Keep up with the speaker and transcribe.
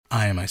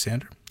I am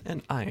Isander.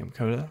 And I am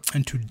Coda.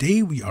 And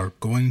today we are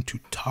going to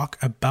talk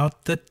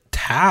about the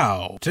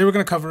Tau. Today we're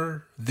going to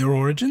cover their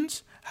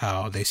origins,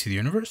 how they see the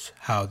universe,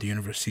 how the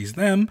universe sees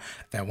them,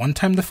 that one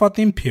time they fought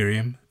the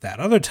Imperium, that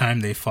other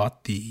time they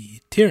fought the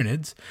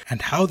Tyranids,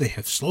 and how they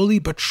have slowly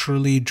but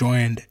surely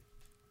joined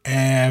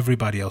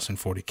everybody else in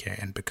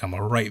 40k and become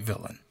a right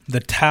villain.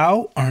 The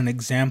Tau are an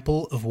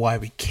example of why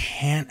we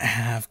can't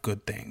have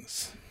good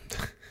things.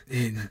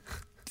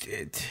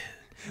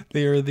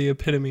 They are the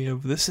epitome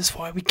of this is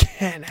why we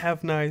can't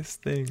have nice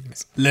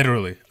things.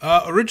 Literally.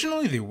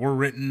 Originally, they were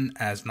written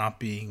as not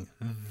being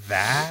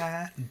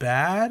that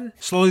bad.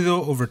 Slowly,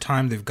 though, over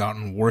time, they've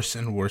gotten worse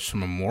and worse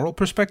from a moral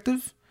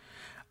perspective.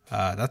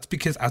 That's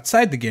because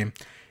outside the game,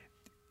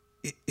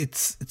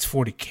 it's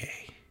 40k.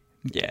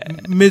 Yeah.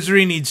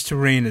 Misery needs to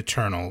reign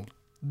eternal.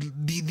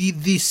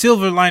 The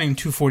silver lining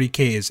to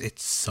 40k is it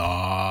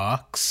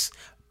sucks,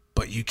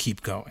 but you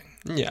keep going.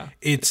 Yeah.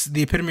 It's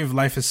the epitome of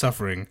life is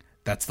suffering.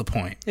 That's the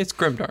point. It's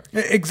grimdark.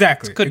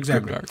 Exactly. It's good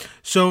exactly. grimdark.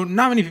 So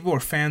not many people are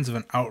fans of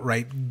an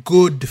outright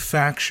good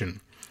faction.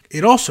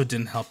 It also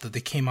didn't help that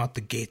they came out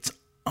the gates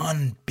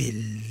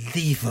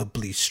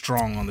unbelievably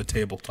strong on the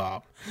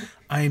tabletop.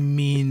 I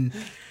mean,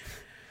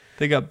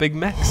 they got big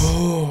mechs.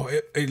 Oh,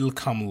 it'll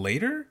come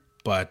later,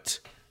 but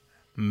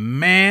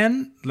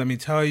man, let me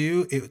tell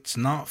you, it's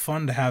not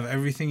fun to have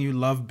everything you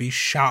love be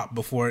shot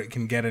before it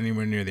can get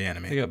anywhere near the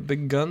enemy. They got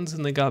big guns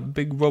and they got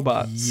big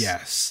robots.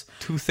 Yes.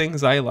 Two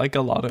things I like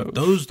a lot of.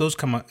 Those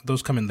come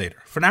in later.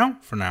 For now,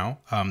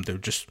 they're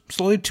just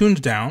slowly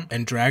tuned down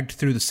and dragged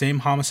through the same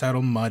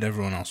homicidal mud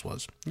everyone else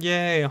was.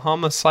 Yay,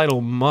 homicidal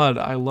mud.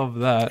 I love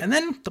that. And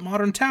then the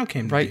modern Tau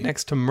came to right be.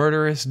 next to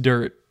murderous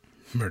dirt.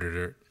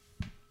 Murdered.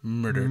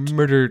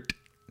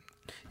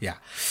 Yeah.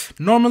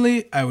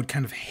 Normally, I would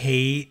kind of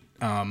hate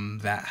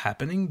that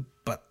happening,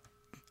 but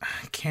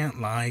I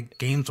can't lie.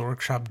 Games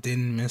Workshop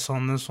didn't miss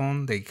on this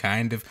one.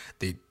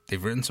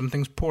 They've written some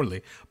things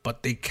poorly,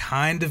 but they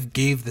kind of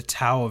gave the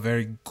Tau a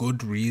very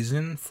good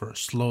reason for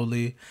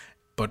slowly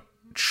but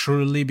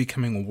surely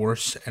becoming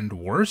worse and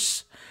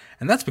worse,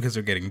 and that's because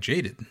they're getting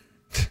jaded.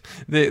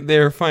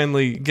 They're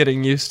finally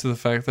getting used to the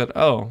fact that,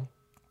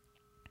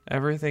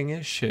 everything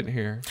is shit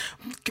here.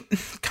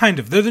 Kind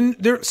of.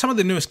 They're some of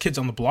the newest kids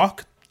on the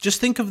block. Just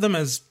think of them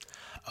as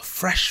a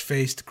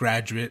fresh-faced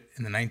graduate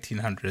in the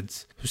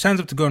 1900s who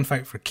signs up to go and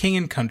fight for king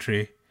and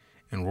country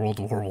in World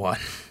War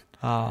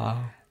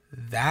I.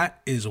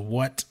 That is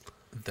what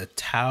the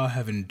Tau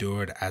have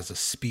endured as a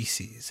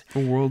species. For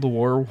World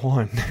War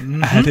I,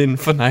 ad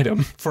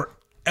infinitum.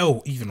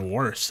 Even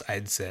worse,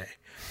 I'd say.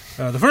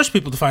 The first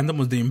people to find them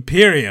was the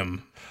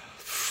Imperium.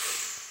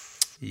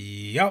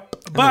 Yup.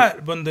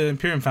 But when the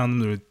Imperium found them,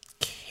 they were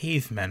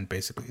cavemen,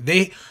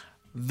 basically.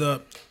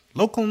 The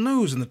local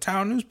news in the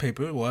Tau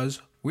newspaper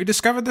was, we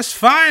discovered this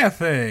fire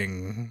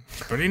thing.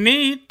 It's pretty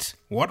neat.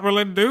 What will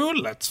it do?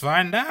 Let's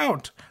find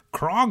out.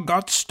 Krog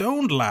got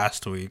stoned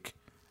last week.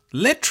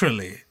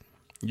 Literally.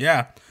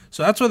 Yeah.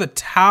 So that's where the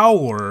Tau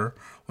were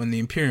when the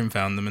Imperium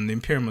found them, and the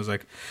Imperium was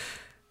like,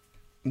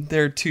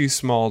 they're too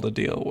small to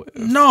deal with.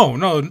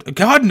 No,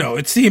 God no,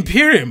 it's the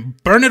Imperium.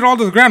 Burn it all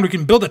to the ground. We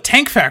can build a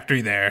tank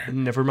factory there.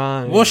 Never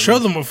mind. We'll show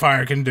them what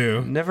fire can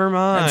do. Never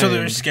mind. And so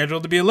they're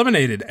scheduled to be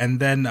eliminated. And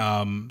then,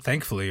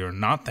 thankfully or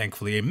not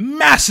thankfully, a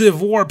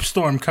massive warp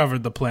storm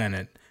covered the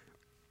planet.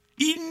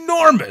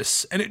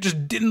 Enormous. And it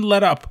just didn't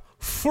let up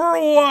for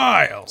a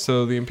while.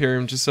 So the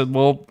Imperium just said,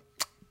 well,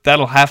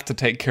 that'll have to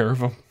take care of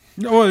them.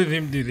 No, the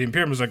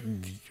Imperium was like,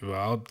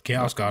 well,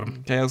 Chaos got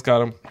him.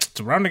 It's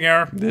a rounding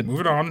error.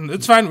 Move it on.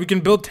 It's fine. We can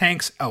build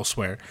tanks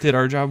elsewhere. Did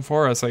our job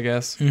for us, I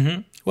guess.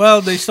 Mm-hmm.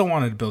 Well, they still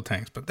wanted to build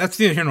tanks, but that's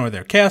neither here nor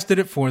there. Chaos did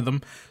it for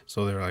them,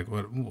 so they were like,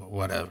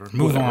 whatever.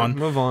 Move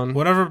on.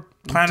 Whatever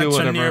planets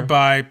are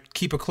nearby,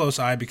 keep a close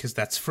eye, because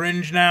that's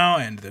Fringe now,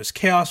 and there's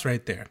Chaos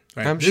right there.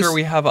 Right? I'm sure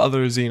we have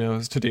other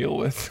Xenos to deal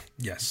with.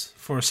 Yes.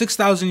 For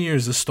 6,000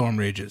 years, the storm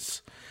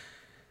rages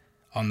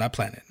on that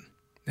planet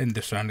in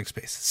the surrounding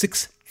space.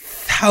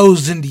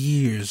 6,000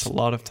 years. That's a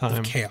lot of time.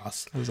 Of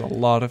chaos. It was a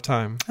lot of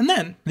time. And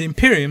then the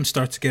Imperium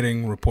starts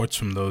getting reports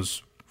from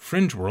those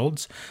fringe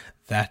worlds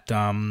that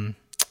they're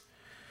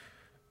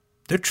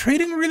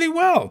trading really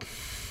well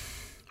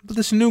with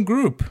this new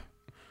group.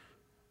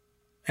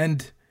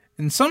 And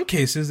in some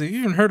cases, they've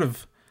even heard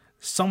of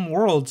some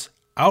worlds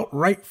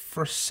outright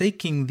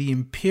forsaking the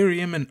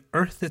Imperium and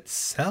Earth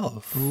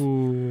itself.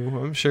 Ooh,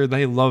 I'm sure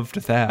they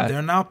loved that.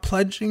 They're now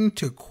pledging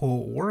to,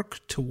 quote, work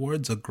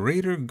towards a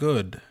greater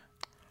good.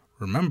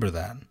 Remember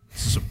that.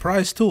 It's a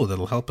surprise tool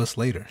that'll help us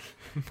later.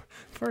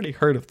 I've already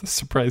heard of the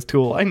surprise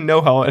tool. I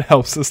know how it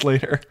helps us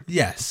later.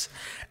 Yes.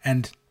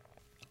 And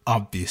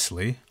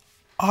obviously,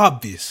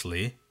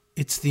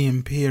 it's the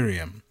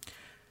Imperium.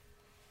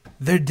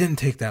 They didn't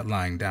take that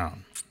lying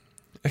down.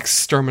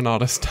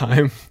 Exterminatus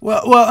time.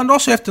 Well, and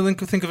also you have to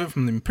think of it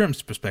from the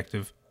Imperium's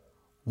perspective.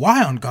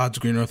 Why on God's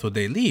green earth would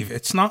they leave?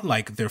 It's not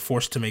like they're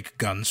forced to make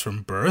guns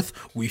from birth.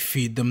 We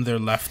feed them their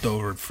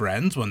leftover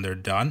friends when they're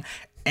done.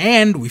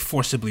 and we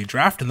forcibly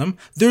drafted them,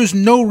 there's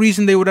no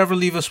reason they would ever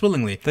leave us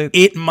willingly.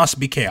 It must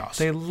be chaos.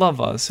 They love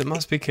us. It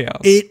must be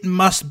chaos. It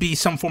must be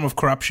some form of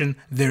corruption.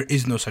 There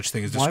is no such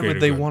thing as this Why greater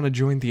would they good. want to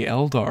join the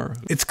Eldar?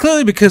 It's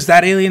clearly because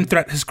that alien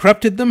threat has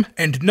corrupted them,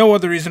 and no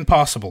other reason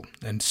possible.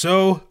 And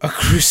so, a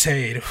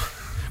crusade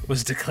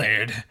was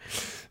declared.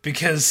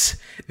 Because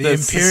the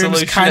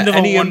Imperium's kind of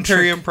any a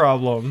Imperium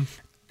problem.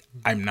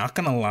 I'm not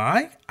gonna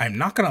lie.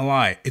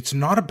 It's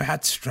not a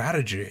bad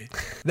strategy.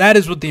 That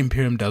is what the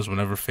Imperium does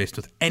whenever faced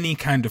with any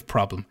kind of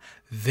problem.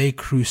 They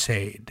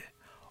crusade.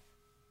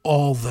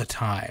 All the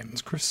time.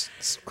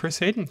 It's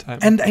crusading time.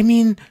 And I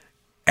mean,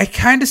 I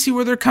kind of see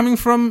where they're coming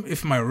from.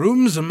 If my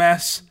room's a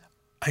mess,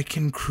 I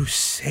can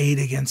crusade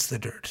against the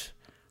dirt.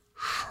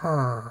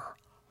 Sure.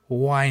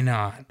 Why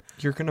not?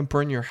 You're gonna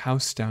burn your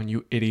house down,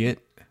 you idiot.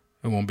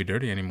 It won't be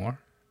dirty anymore.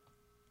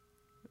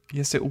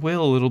 Yes, it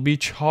will. It'll be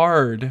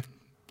charred.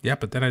 Yeah,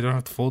 but then I don't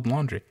have to fold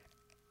laundry.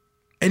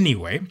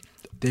 Anyway,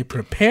 they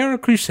prepare a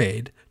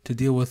crusade to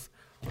deal with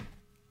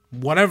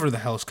whatever the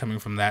hell is coming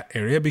from that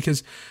area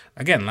because,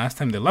 again, last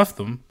time they left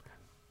them,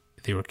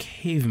 they were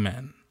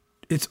cavemen.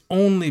 It's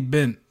only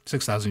been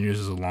 6,000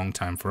 years is a long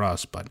time for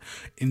us, but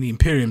in the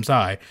Imperium's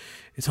eye,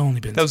 it's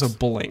only been... That was a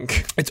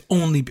blink.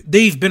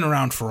 They've been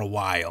around for a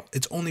while.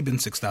 It's only been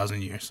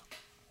 6,000 years.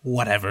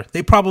 Whatever.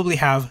 They probably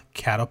have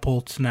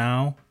catapults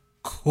now.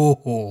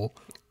 Cool.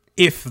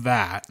 If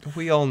that.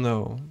 We all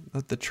know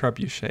that the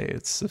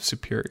trebuchet is a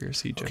superior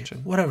siege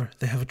engine. Whatever.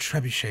 They have a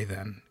trebuchet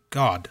then.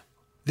 God.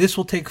 This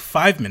will take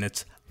 5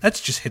 minutes. Let's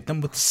just hit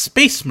them with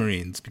Space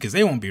Marines because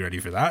they won't be ready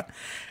for that.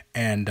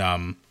 And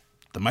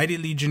the Mighty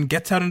Legion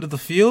gets out into the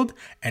field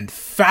and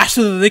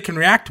faster than they can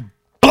react,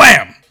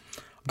 blam!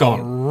 A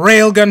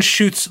railgun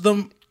shoots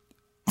them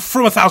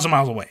from 1,000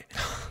 miles away.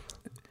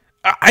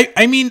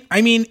 I mean,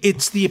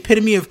 it's the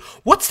epitome of,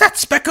 what's that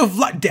speck of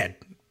light? Dead.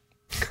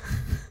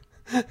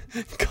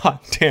 God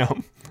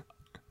damn.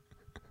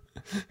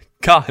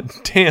 God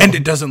damn. And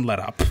it doesn't let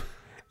up.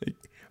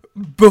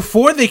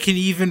 Before they can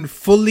even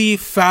fully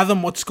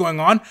fathom what's going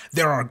on,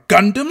 there are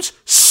Gundams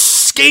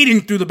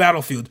skating through the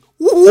battlefield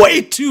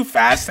way too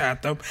fast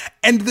at them,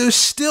 and they're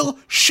still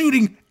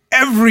shooting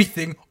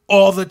everything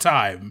all the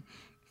time.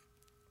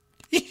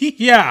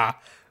 Yeah.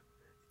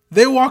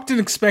 They walked in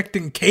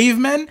expecting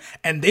cavemen,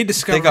 and they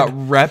discovered... They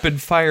got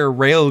rapid-fire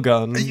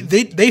railguns.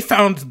 They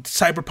found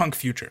cyberpunk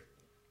future.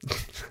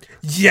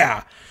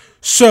 Yeah.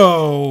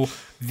 So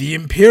the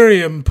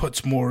Imperium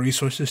puts more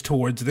resources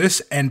towards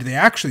this, and they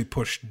actually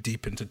push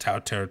deep into Tau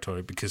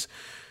territory because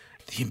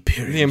the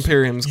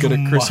Imperium's good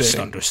at crusading. You must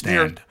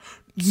understand.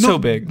 So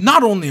big.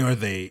 Not only are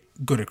they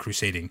good at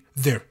crusading,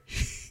 they're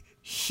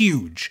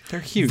huge. They're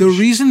huge. The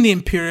reason the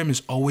Imperium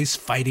is always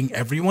fighting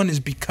everyone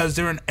is because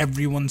they're in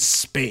everyone's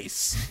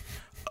space.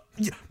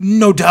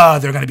 No duh,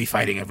 they're going to be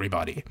fighting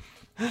everybody.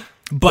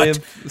 But they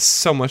have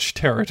so much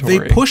territory.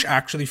 They push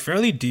actually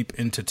fairly deep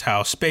into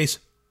Tau space,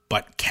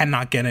 but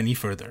cannot get any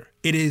further.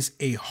 It is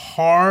a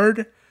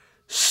hard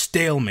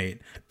stalemate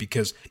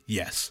because,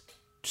 yes,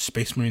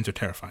 Space Marines are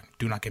terrifying.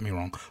 Do not get me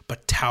wrong.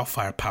 But Tau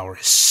firepower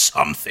is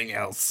something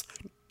else.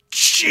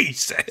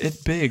 Jesus.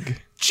 It's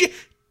big.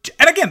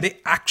 And again, they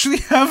actually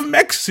have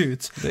mech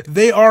suits.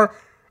 They are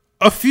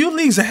a few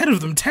leagues ahead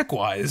of them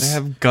tech-wise. They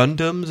have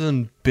Gundams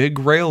and big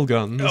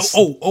railguns.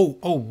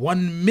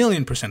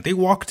 1,000,000%. They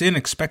walked in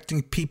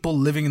expecting people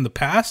living in the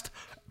past,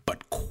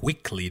 but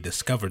quickly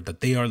discovered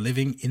that they are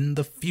living in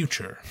the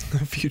future.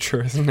 The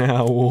future is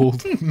now,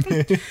 old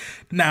man.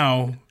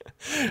 Now...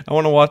 I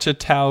want to watch a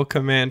Tau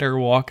commander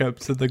walk up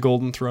to the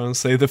Golden Throne and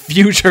say, "The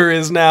future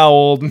is now,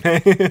 old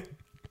man."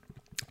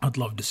 I'd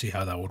love to see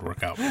how that would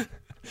work out.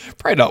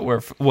 Probably not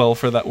well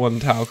for that one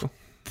Tau.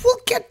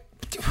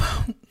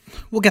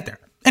 We'll get there.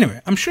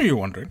 Anyway, I'm sure you're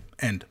wondering,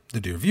 and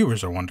the dear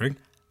viewers are wondering,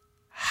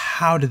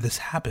 how did this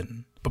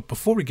happen? But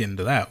before we get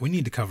into that, we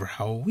need to cover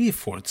how we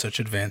afford such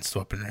advanced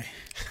weaponry.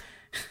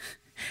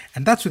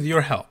 And that's with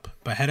your help.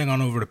 By heading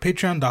on over to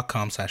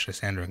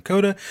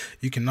patreon.com/LysanderandCoda,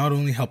 you can not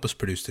only help us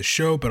produce this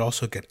show, but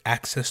also get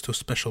access to a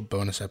special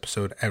bonus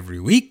episode every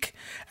week,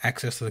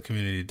 access to the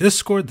community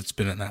Discord that's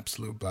been an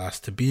absolute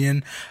blast to be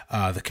in,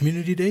 the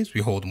community days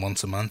we hold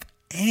once a month,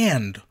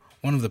 and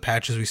one of the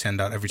patches we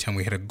send out every time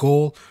we hit a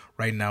goal.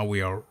 Right now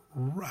we are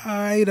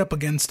right up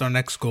against our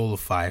next goal of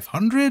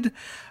 500.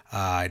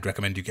 I'd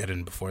recommend you get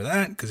in before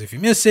that, because if you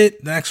miss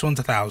it, the next one's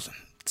 1,000.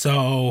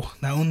 So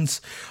that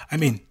one's,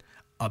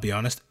 I'll be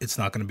honest, it's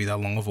not going to be that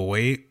long of a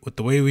wait. With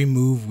the way we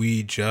move,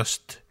 we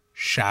just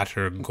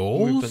shatter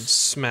goals. We've been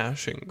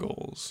smashing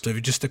goals. So if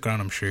you just stick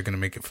around, I'm sure you're going to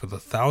make it for the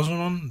 1,000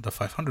 one, the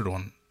 500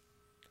 one.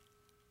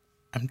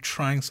 I'm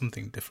trying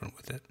something different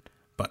with it.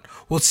 But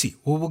we'll see.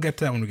 We'll get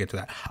to that when we get to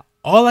that.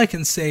 All I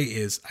can say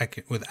is,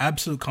 with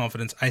absolute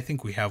confidence, I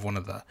think we have one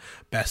of the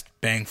best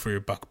bang for your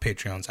buck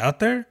Patreons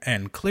out there.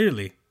 And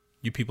clearly,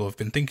 you people have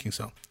been thinking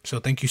so. So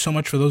thank you so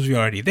much for those of you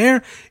already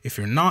there. If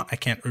you're not, I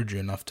can't urge you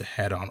enough to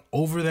head on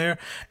over there.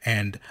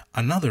 And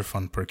another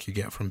fun perk you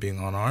get from being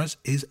on ours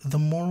is the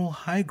moral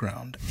high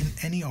ground in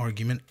any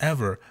argument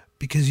ever,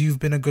 because you've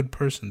been a good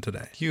person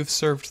today. You've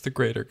served the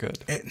greater good.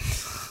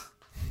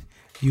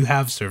 You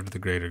have served the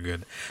greater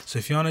good. So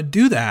if you want to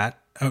do that,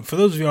 for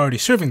those of you already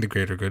serving the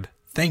greater good,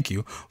 thank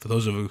you. For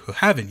those of you who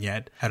haven't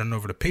yet, head on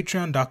over to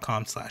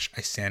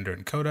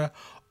patreon.com/IsanderandCoda,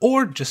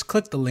 or just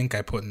click the link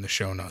I put in the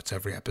show notes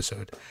every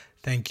episode.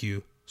 Thank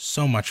you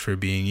so much for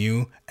being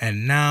you.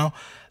 And now,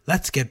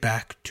 let's get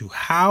back to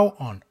how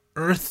on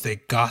earth they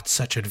got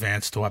such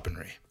advanced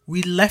weaponry.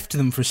 We left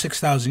them for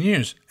 6,000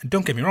 years. And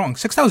don't get me wrong,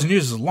 6,000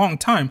 years is a long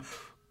time,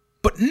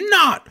 but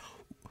not...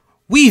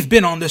 We've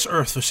been on this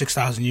earth for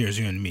 6,000 years,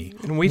 you and me.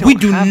 And we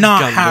do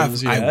not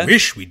have yet. I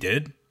wish we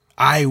did.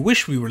 I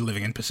wish we were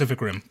living in Pacific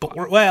Rim, but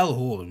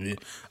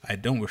I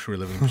don't wish we were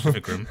living in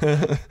Pacific Rim,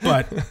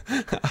 but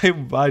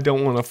I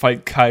don't want to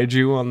fight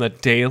kaiju on the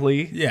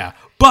daily. Yeah,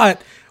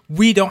 but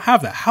we don't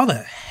have that.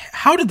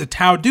 How did the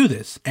Tau do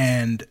this?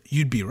 And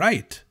you'd be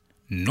right.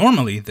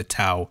 Normally, the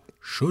Tau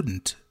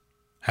shouldn't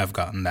have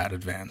gotten that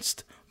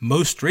advanced.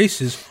 Most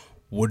races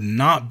would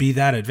not be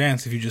that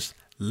advanced if you just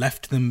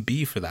left them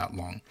be for that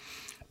long.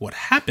 What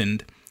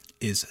happened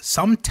is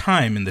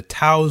sometime in the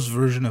Tau's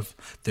version of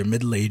their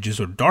Middle Ages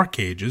or Dark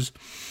Ages,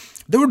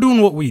 they were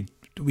doing what we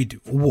do.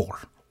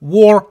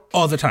 War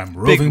all the time.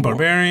 Roving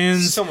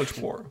barbarians. So much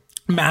war.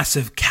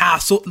 Massive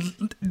castle.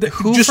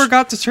 Who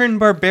forgot to turn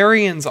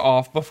barbarians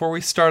off before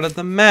we started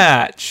the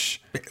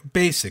match?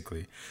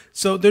 Basically.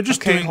 So they're just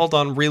doing... hold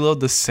on.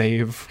 Reload the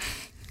save.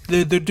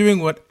 They're doing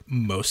what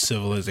most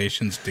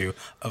civilizations do,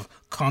 of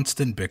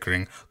constant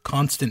bickering,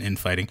 constant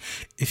infighting.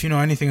 If you know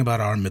anything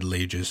about our Middle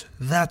Ages,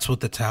 that's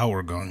what the Tau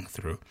were going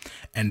through.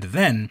 And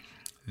then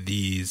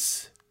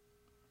these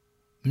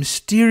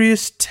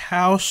mysterious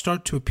Tau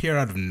start to appear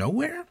out of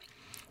nowhere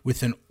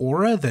with an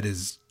aura that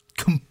is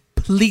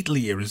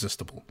completely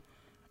irresistible.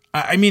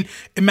 I mean,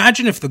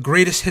 imagine if the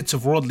greatest hits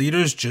of world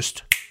leaders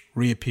just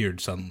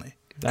reappeared suddenly.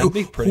 That'd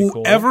be pretty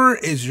cool. Whoever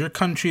is your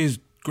country's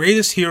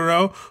greatest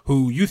hero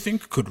who you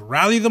think could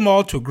rally them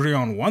all to agree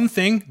on one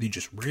thing, he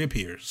just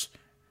reappears.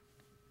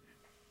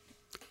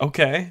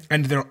 Okay.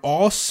 And they're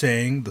all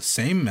saying the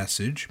same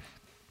message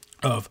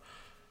of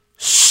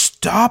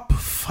stop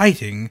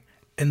fighting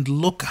and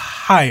look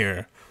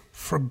higher,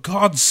 for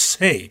God's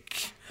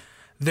sake.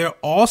 They're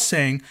all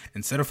saying,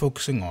 instead of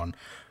focusing on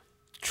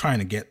trying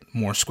to get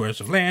more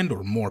squares of land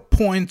or more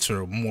points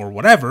or more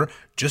whatever,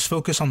 just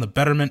focus on the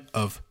betterment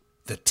of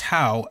the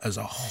Tau as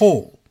a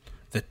whole.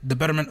 The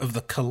betterment of the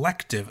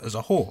collective as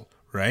a whole,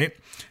 right?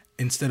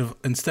 Instead of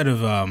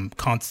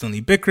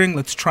constantly bickering,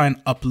 let's try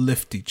and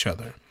uplift each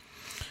other.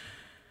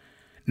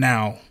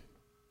 Now,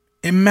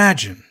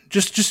 imagine,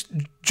 just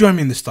join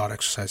me in this thought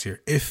exercise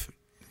here. If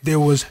there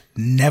was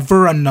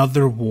never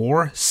another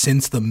war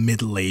since the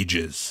Middle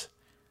Ages,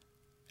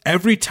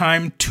 every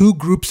time two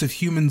groups of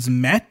humans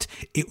met,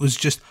 it was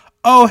just,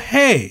 oh,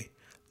 hey,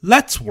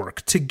 let's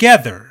work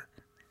together.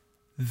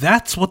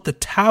 That's what the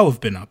Tau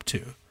have been up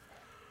to.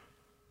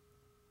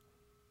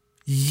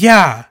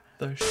 Yeah.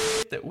 The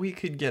shit that we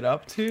could get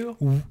up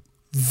to?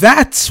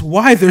 That's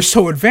why they're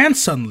so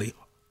advanced suddenly.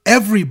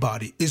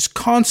 Everybody is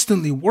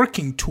constantly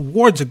working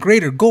towards a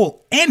greater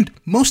goal. And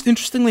most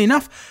interestingly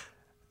enough,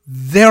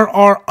 there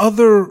are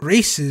other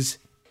races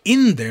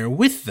in there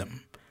with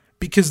them.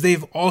 Because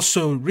they've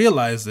also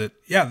realized that,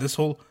 yeah, this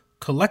whole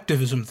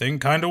collectivism thing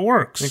kind of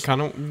works. It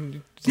kind of...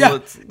 Yeah.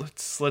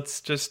 Let's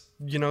just,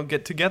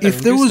 get together.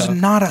 If there was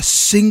not a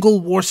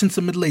single war since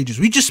the Middle Ages,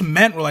 we just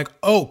met, we're like,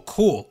 oh,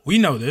 cool, we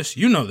know this,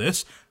 you know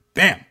this,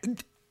 bam.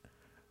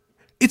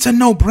 It's a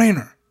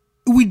no-brainer.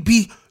 We'd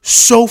be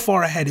so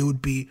far ahead, it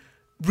would be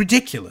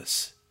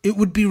ridiculous. It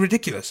would be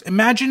ridiculous.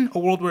 Imagine a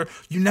world where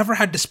you never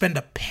had to spend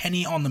a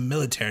penny on the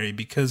military,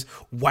 because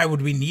why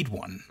would we need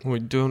one? We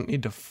don't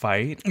need to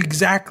fight.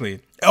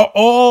 Exactly.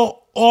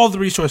 All the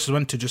resources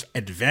went to just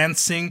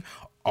advancing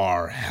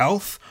our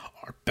health,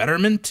 our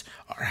betterment,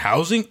 our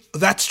housing.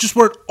 That's just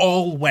where it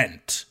all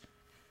went.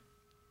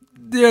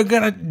 They're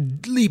gonna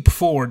leap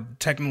forward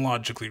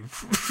technologically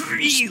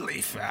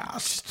really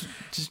fast.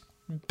 Just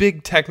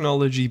big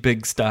technology,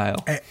 big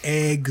style.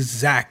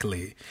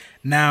 Exactly.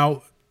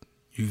 Now,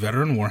 you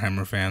veteran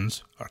Warhammer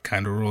fans are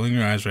kind of rolling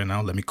your eyes right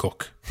now. Let me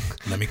cook.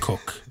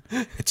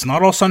 It's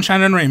not all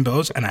sunshine and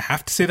rainbows, and I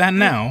have to say that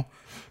now,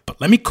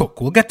 but let me cook.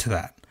 We'll get to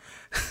that.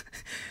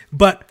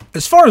 But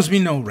as far as we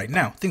know right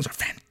now, things are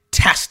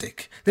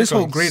fantastic. This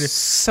whole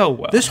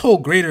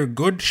greater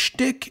good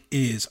shtick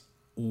is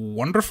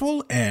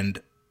wonderful,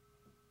 and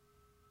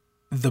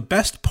the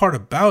best part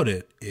about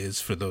it is,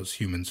 for those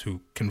humans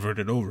who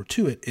converted over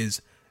to it,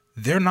 is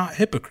they're not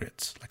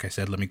hypocrites. Like I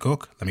said, let me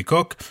cook.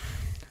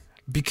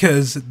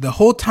 Because the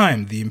whole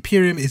time the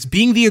Imperium is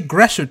being the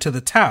aggressor to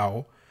the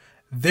Tau,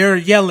 they're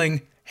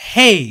yelling,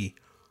 hey,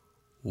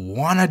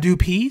 wanna do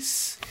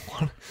peace?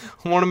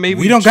 Wanna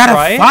maybe we don't try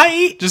gotta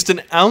fight? Just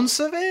an ounce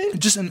of it?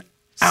 Just an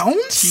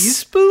ounce?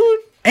 Teaspoon?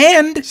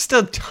 And just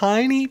a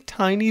tiny,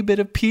 tiny bit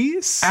of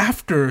peace?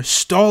 After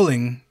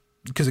stalling,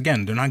 because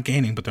again, they're not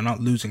gaining, but they're not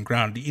losing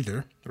ground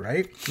either,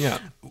 right? Yeah.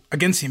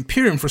 Against the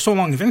Imperium for so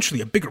long, eventually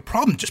a bigger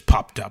problem just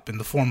popped up in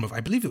the form of, I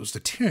believe it was the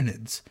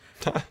Tyranids.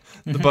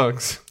 The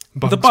bugs.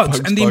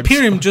 And the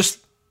Imperium just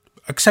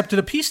accepted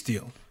a peace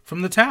deal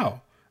from the Tau.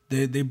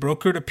 They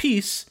brokered a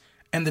peace,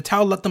 and the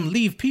Tau let them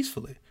leave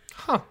peacefully.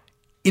 Huh.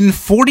 In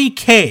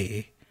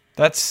 40K,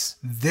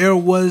 there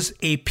was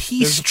a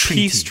peace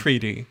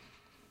treaty.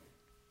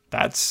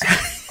 That's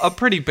a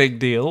pretty big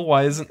deal.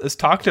 Why isn't this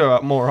talked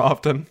about more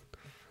often?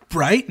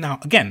 Right? Now,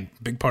 again,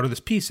 big part of this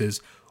piece is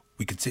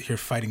we could sit here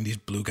fighting these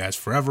blue guys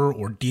forever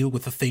or deal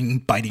with a thing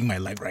biting my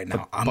leg right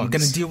now. I'm going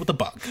to deal with the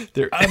bug.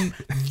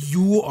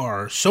 You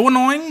are so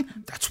annoying.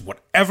 That's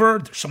whatever.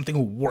 There's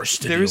something worse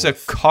to deal with. There's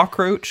a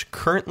cockroach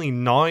currently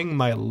gnawing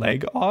my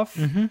leg off.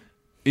 Mm-hmm.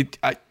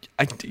 I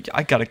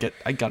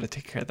gotta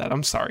take care of that.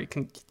 I'm sorry.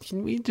 Can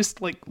we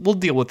just we'll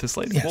deal with this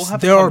later. Yes, we'll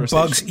have there are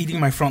bugs eating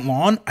my front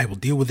lawn. I will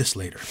deal with this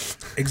later.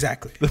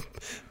 Exactly. The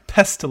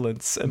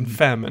pestilence and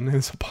famine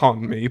is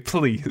upon me,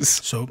 please.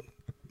 So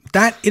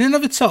that in and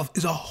of itself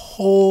is a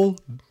whole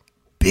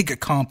big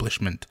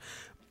accomplishment,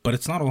 but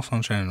it's not all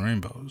sunshine and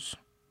rainbows.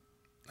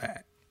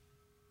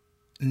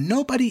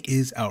 Nobody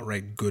is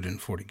outright good in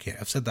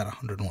 40K. I've said that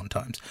 101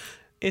 times.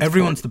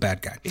 Everyone's the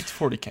bad guy. It's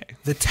 40K.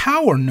 The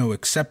Tau are no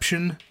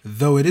exception,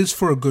 though it is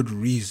for a good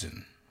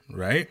reason,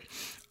 right?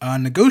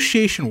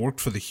 Negotiation worked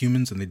for the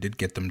humans, and they did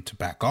get them to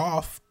back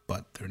off,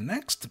 but their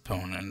next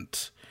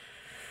opponent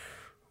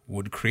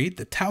would create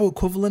the Tau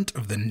equivalent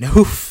of the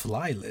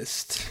no-fly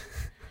list.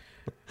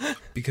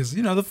 Because,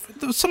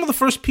 some of the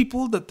first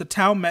people that the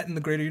Tau met in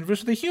the greater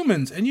universe are the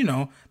humans, and,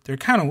 they're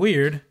kind of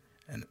weird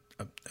and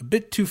a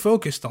bit too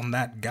focused on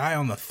that guy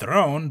on the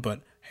throne, but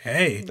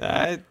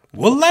hey...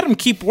 We'll let them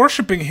keep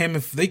worshiping him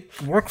if they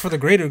work for the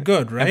greater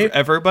good, right?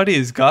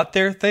 Everybody's got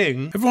their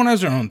thing. Everyone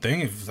has their own thing.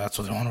 If that's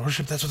what they want to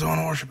worship, that's what they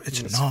want to worship.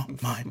 It's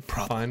not my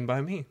problem. Fine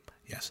by me.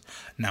 Yes.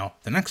 Now,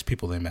 the next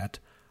people they met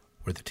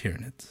were the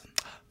Tyranids.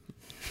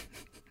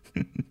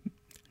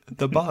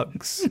 The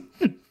bugs.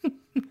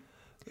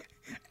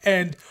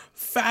 And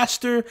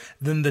faster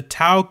than the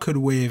Tau could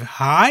wave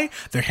high,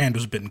 their hand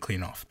was bitten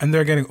clean off. And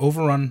they're getting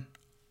overrun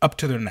up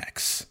to their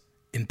necks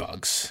in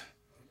bugs.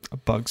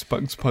 Bugs.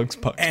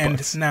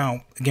 And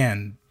now,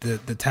 again, the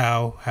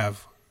Tau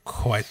have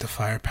quite the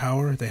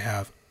firepower. They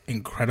have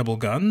incredible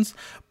guns.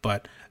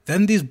 But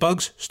then these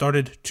bugs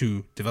started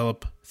to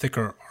develop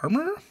thicker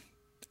armor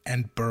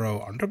and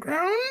burrow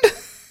underground.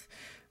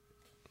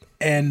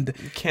 And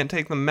you can't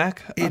take the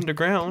mech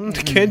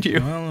underground, can you?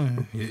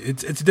 Well,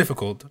 it's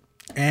difficult.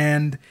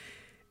 And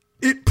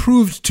it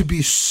proved to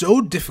be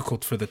so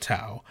difficult for the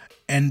Tau.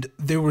 And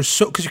they were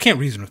because you can't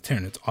reason with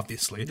Tyranids,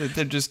 obviously.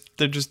 They're just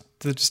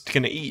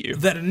gonna eat you.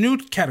 That a new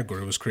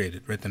category was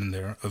created right then and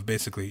there of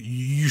basically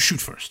you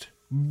shoot first.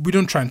 We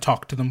don't try and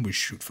talk to them. We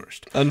shoot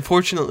first.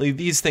 Unfortunately,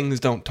 these things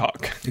don't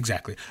talk.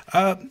 Exactly.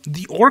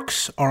 The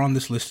orcs are on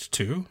this list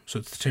too. So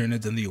it's the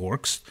Tyranids and the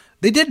orcs.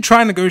 They did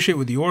try and negotiate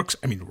with the orcs.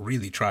 I mean,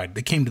 really tried.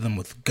 They came to them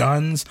with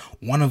guns.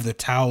 One of the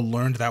Tau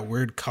learned that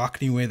weird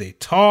Cockney way they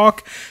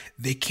talk.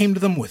 They came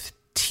to them with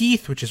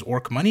teeth, which is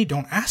orc money.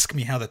 Don't ask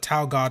me how the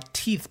Tau got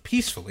teeth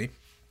peacefully.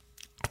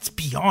 It's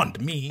beyond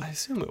me. I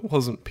assume it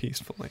wasn't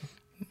peacefully.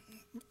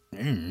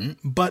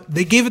 But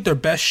they gave it their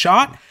best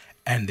shot,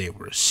 and they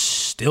were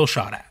still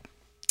shot at.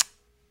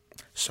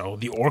 So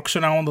the orcs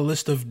are now on the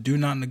list of do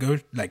not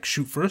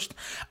shoot first.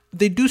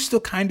 They do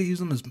still kind of use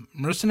them as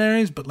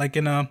mercenaries, but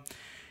in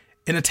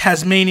a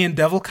Tasmanian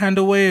devil kind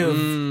of way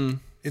of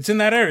it's in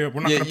that area.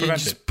 We're not going to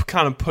prevent it.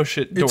 Kind of push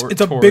it.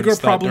 It's a bigger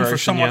problem for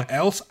someone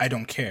else. I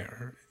don't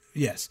care.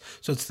 Yes.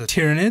 So it's the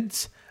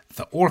Tyranids.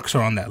 The orcs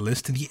are on that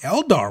list. The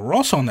Eldar were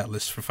also on that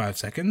list for 5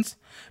 seconds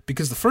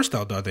because the first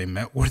Eldar they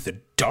met were the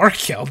Dark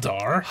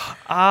Eldar.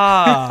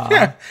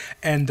 Ah.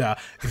 And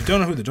if you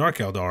don't know who the Dark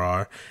Eldar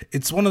are,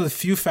 it's one of the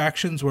few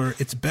factions where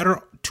it's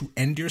better to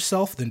end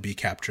yourself than be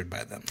captured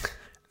by them.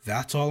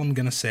 That's all I'm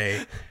going to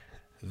say.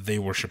 They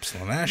worship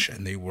Slaanesh,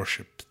 and they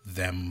worship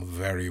them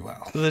very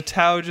well. The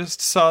Tau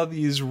just saw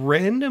these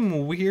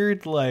random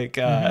weird,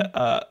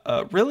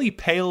 really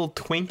pale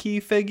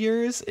Twinkie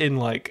figures in,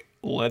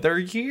 leather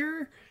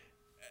gear,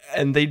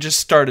 and they just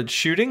started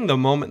shooting the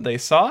moment they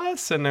saw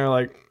us, and they're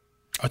like...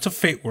 Oh, it's a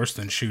fate worse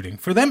than shooting.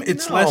 For them,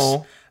 it's less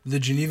the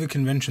Geneva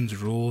Convention's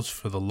rules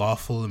for the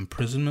lawful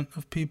imprisonment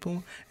of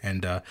people,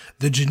 and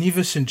the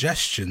Geneva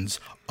suggestions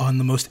on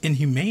the most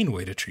inhumane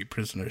way to treat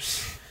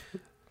prisoners.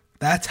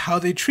 That's how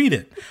they treat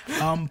it.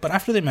 But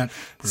after they met...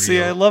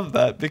 See, I love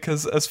that,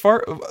 because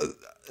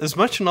as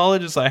much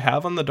knowledge as I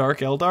have on the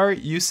Dark Eldar,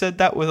 you said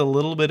that with a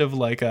little bit of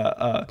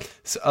a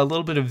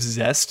little bit of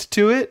zest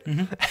to it,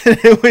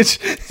 which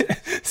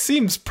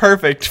seems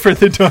perfect for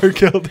the Dark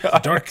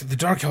Eldar. The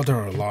Dark Eldar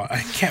are a lot.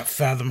 I can't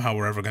fathom how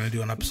we're ever going to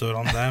do an episode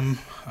on them,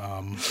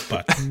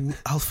 but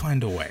I'll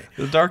find a way.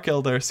 The Dark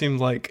Eldar seem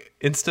like,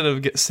 instead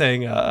of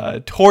saying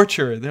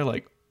torture, they're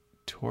like,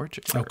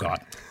 torture. Oh, God.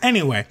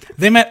 Anyway,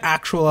 they met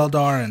actual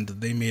Eldar, and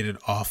they made it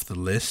off the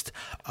list.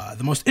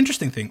 The most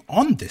interesting thing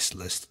on this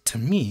list, to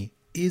me,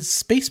 is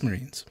Space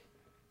Marines.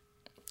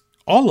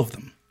 All of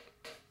them.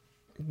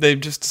 They've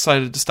just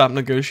decided to stop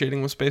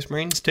negotiating with Space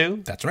Marines,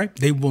 too? That's right.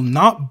 They will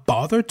not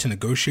bother to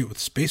negotiate with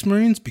Space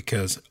Marines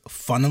because,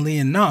 funnily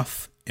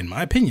enough, in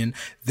my opinion,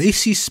 they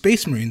see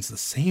Space Marines the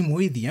same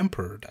way the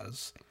Emperor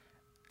does.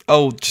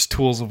 Oh, just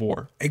tools of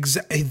war.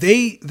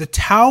 The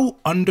Tau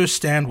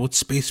understand what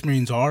Space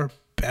Marines are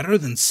better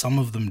than some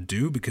of them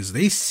do because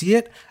they see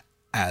it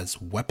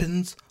as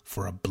weapons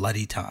for a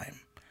bloody time.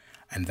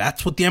 And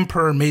that's what the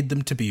Emperor made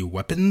them to be,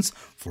 weapons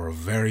for a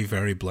very,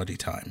 very bloody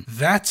time.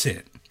 That's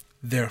it.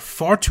 They're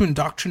far too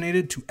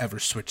indoctrinated to ever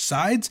switch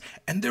sides,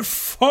 and they're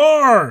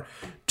far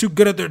too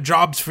good at their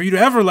jobs for you to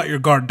ever let your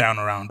guard down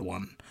around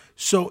one.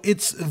 So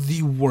it's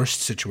the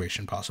worst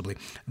situation possibly.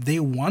 They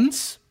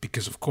once,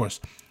 because of course,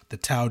 the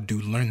Tau do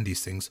learn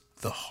these things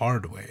the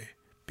hard way,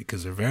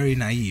 because they're very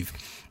naive,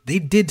 they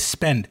did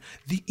spend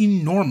the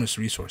enormous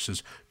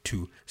resources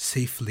to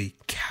safely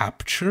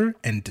capture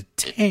and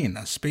detain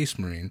a Space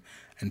Marine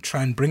and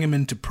try and bring him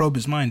in to probe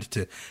his mind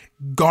to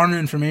garner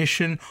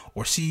information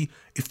or see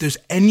if there's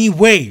any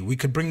way we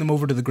could bring them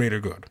over to the greater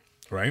good,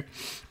 right?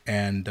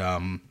 And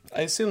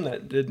I assume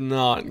that did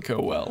not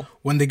go well.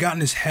 When they got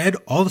in his head,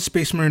 all the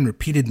Space Marine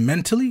repeated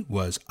mentally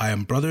was, "I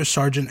am Brother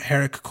Sergeant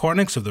Herrick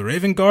Cornix of the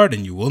Raven Guard,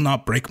 and you will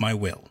not break my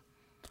will."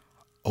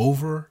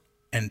 Over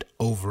and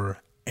over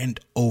and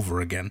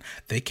over again,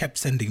 they kept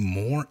sending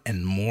more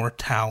and more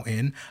Tau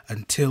in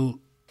until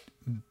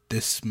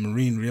this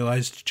Marine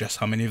realized just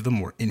how many of them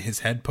were in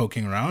his head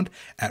poking around,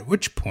 at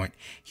which point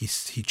he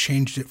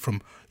changed it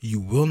from "you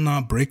will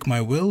not break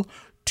my will"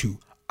 to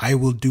 "I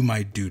will do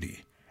my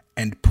duty,"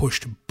 and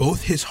pushed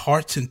both his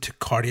hearts into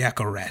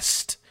cardiac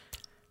arrest,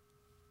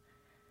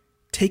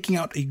 taking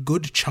out a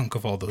good chunk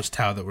of all those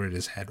Tau that were in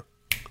his head,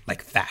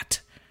 like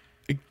that.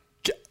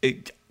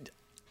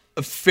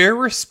 A fair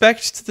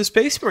respect to the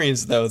Space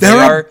Marines, though.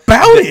 They're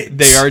about it.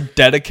 They are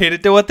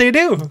dedicated to what they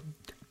do.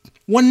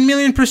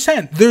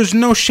 1,000,000%. There's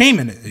no shame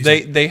in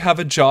it. They have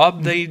a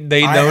job they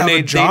know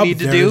they need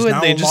to do,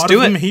 and they just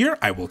do it. Here,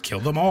 I will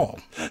kill them all.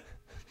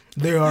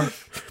 They are,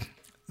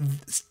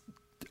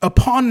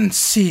 upon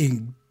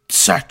seeing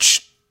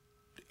such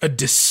a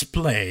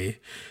display,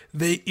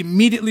 they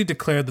immediately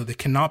declare that they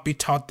cannot be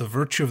taught the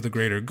virtue of the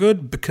greater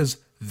good because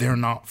they're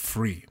not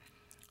free.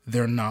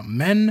 They're not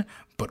men,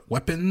 but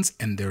weapons,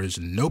 and there is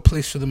no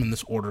place for them in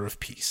this order of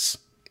peace.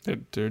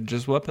 They're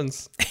just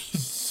weapons.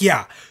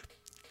 Yeah.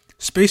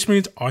 Space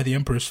Marines are the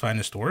Emperor's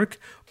finest work,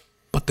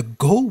 but the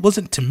goal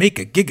wasn't to make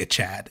a Giga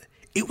Chad.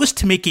 It was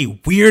to make a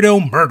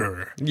weirdo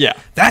murderer. Yeah.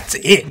 That's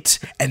it.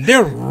 And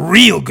they're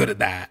real good at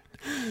that.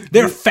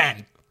 They're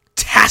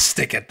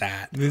fantastic at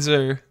that.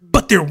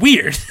 But they're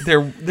weird.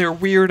 They're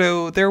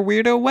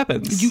weirdo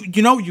weapons.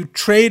 You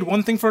trade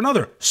one thing for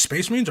another.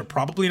 Space Marines are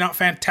probably not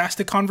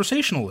fantastic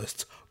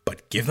conversationalists,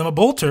 but give them a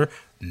bolter,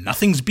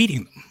 nothing's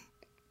beating them.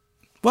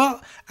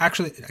 Well,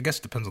 actually, I guess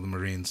it depends on the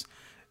Marines.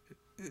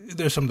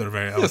 There's some that are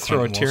very eloquent.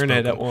 Throw a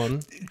Tyranid at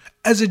one.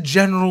 As a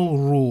general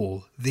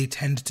rule, they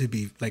tend to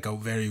be like a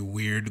very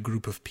weird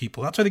group of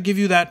people. That's why they give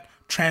you that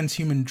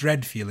transhuman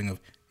dread feeling of...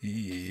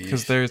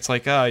 Because it's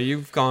like,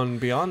 you've gone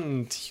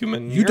beyond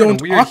human. You don't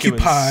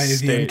occupy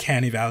the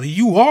uncanny valley.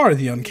 You are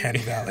the uncanny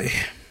valley.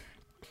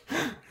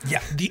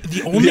 Yeah,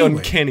 the only the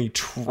uncanny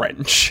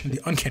trench. The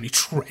uncanny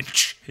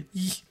trench.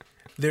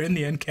 They're in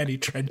the uncanny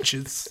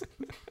trenches.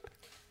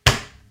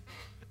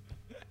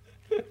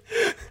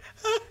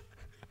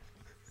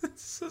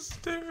 That's so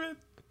stupid.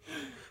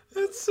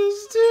 That's so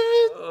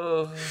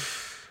stupid.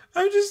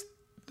 I'm just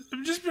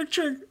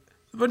picturing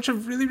a bunch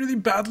of really, really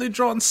badly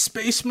drawn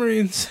Space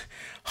Marines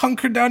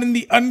hunkered down in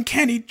the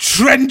uncanny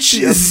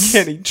trenches. The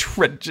uncanny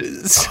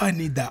trenches. Oh, I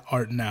need that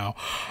art now.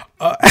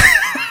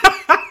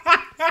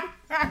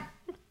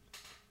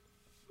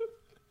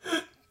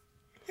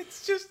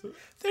 It's just,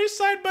 they're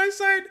side by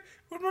side.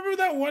 Remember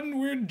that one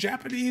weird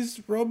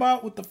Japanese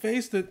robot with the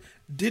face that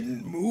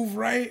didn't move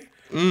right?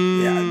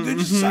 Mm-hmm. Yeah, they're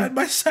just side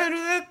by side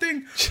with that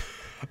thing.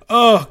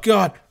 Oh,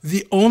 God.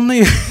 The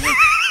only...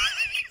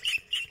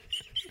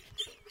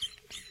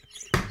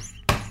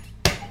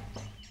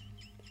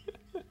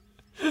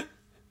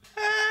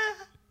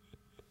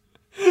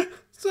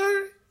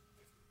 Sorry.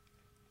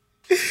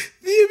 The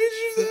image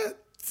of that.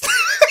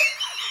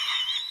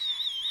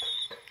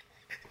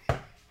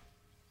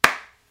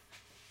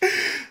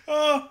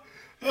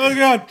 Oh,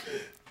 God.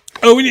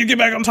 Oh, we need to get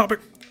back on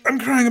topic. I'm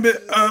crying a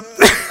bit. I'm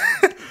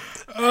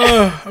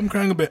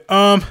crying a bit.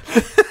 Oh,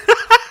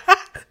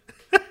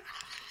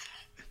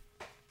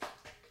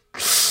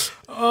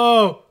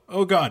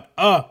 God.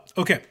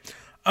 Okay.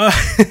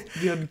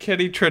 The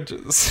uncanny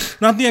trenches.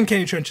 Not the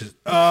uncanny trenches.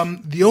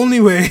 The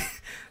only way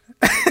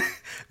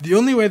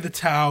the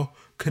Tau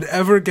could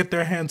ever get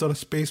their hands on a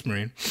Space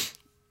Marine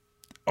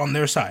on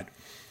their side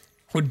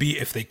would be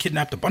if they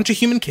kidnapped a bunch of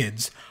human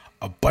kids,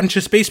 a bunch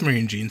of Space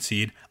Marine gene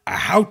seed, a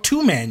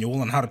how-to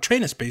manual on how to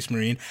train a Space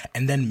Marine,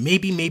 and then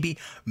maybe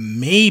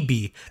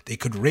they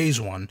could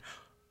raise one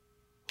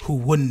who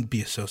wouldn't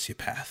be a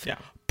sociopath. Yeah.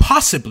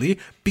 Possibly,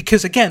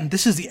 because again,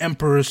 this is the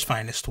Emperor's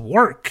finest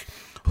work.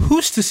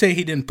 Who's to say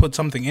he didn't put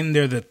something in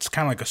there that's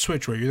kind of like a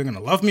switch where you're either going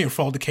to love me or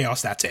fall to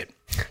chaos, that's it.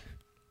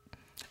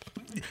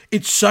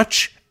 It's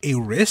such a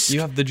risk.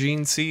 You have the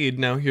gene seed,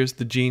 now here's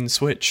the gene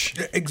switch.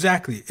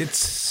 Exactly.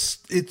 It's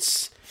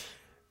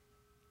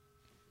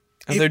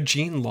Are there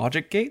gene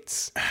logic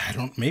gates? I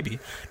don't, maybe.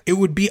 It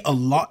would be a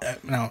lot.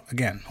 Now,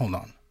 again, hold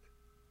on.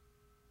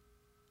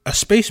 A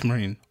Space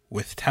Marine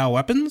with Tau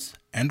weapons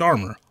and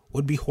armor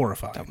would be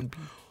horrifying. That would be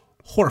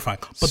horrifying.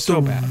 But so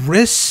the bad.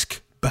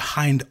 risk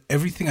behind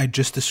everything I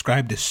just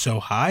described is so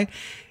high,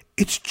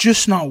 it's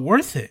just not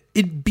worth it.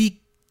 It'd be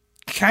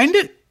kind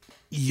of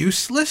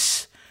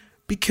useless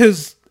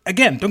because,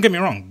 again, don't get me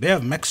wrong, they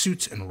have mech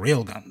suits and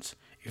railguns.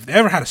 If they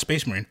ever had a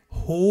Space Marine,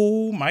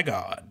 oh my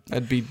god.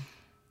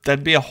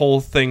 That'd be a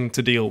whole thing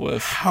to deal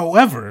with.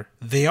 However,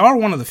 they are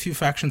one of the few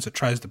factions that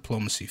tries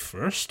diplomacy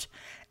first,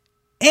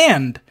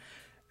 and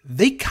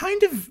they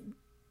kind of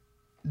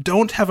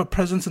don't have a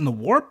presence in the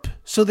warp,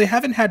 so they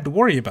haven't had to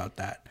worry about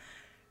that.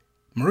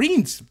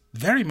 Marines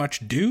very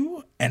much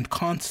do and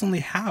constantly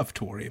have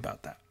to worry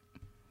about that.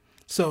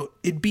 So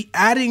it'd be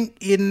adding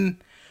in,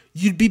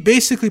 you'd be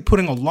basically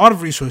putting a lot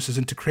of resources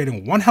into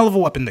creating one hell of a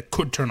weapon that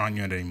could turn on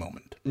you at any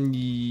moment.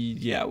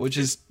 Yeah, which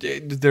is,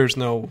 it's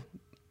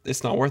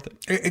not worth it.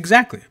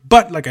 Exactly.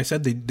 But like I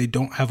said, they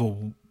don't have a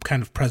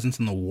kind of presence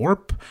in the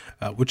warp,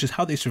 which is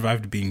how they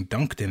survived being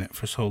dunked in it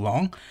for so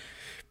long.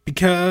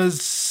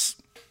 Because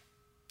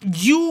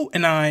you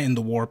and I in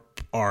the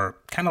warp are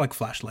kind of like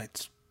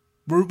flashlights.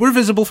 We're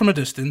visible from a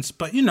distance,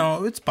 but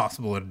it's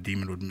possible that a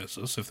demon would miss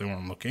us if they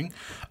weren't looking.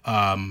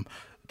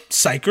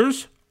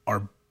 Psychers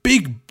are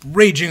big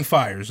raging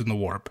fires in the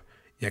warp.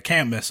 You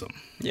can't miss them.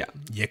 Yeah.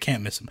 You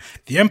can't miss them.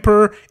 The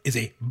Emperor is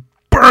a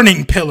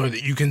burning pillar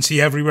that you can see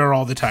everywhere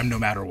all the time, no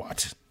matter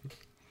what.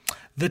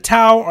 The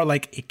Tau are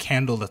like a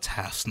candle that's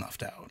half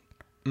snuffed out.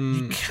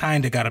 You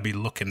kind of got to be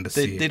looking to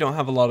see. They don't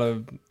have a lot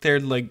of... They're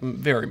like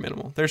very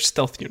minimal. They're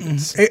stealth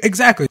units.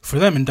 Exactly. For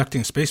them,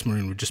 inducting a Space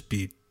Marine would just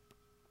be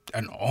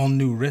an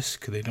all-new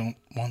risk they don't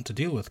want to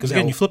deal with. Because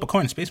again, you flip a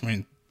coin, Space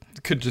Marine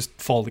could just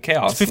fall to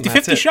chaos. It's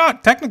 50-50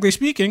 shot, technically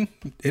speaking.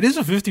 It is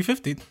a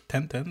 50-50.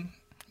 10-10.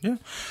 Yeah.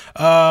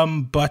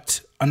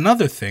 But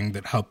another thing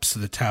that helps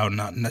the Tau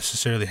not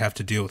necessarily have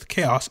to deal with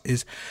chaos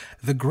is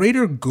the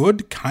greater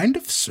good kind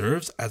of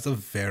serves as a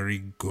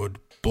very good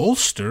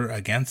bolster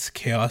against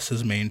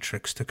chaos's main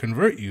tricks to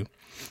convert you.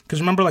 Because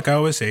remember, like I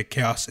always say,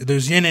 chaos,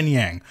 there's yin and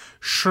yang.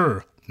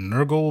 Sure,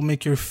 Nurgle will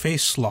make your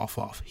face slough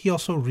off. He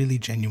also really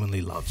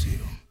genuinely loves you.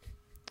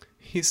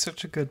 He's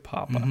such a good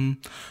papa. Mm-hmm.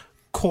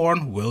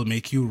 Khorne will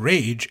make you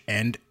rage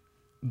and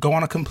go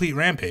on a complete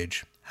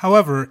rampage.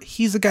 However,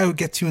 he's the guy who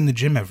gets you in the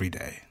gym every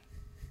day,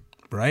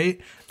 right?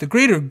 The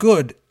greater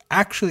good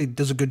actually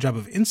does a good job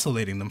of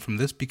insulating them from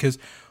this, because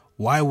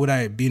why would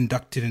I be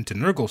inducted into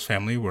Nurgle's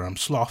family where I'm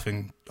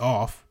sloughing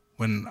off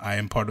when I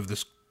am part of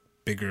this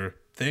bigger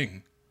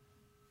thing?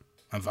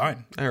 I'm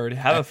fine. I already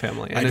have a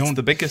family, and it's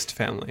the biggest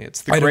family.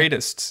 It's the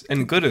greatest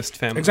and goodest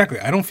family. Exactly.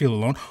 I don't feel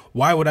alone.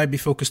 Why would I be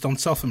focused on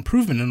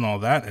self-improvement and all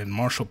that and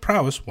martial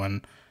prowess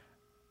when...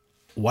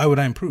 Why would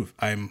I improve?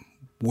 I'm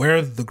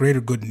where the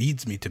greater good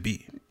needs me to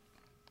be.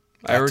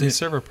 I already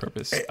serve a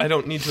purpose. I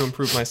don't need to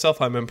improve myself.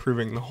 I'm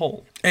improving the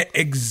whole.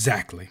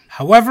 Exactly.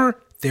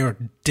 However, they are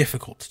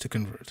difficult to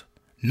convert.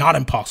 Not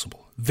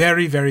impossible.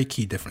 Very, very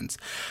key difference.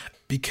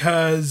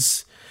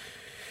 Because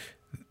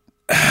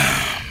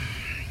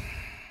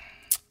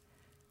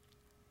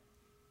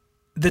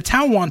the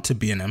Tau want to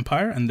be an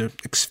empire, and they're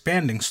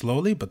expanding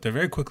slowly, but they're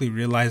very quickly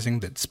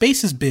realizing that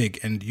space is big,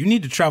 and you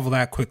need to travel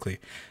that quickly.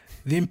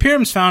 The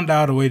Imperium's found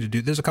out a way to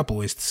do... There's a couple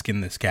ways to skin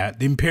this cat.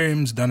 The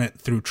Imperium's done it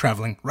through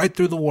traveling right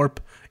through the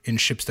warp in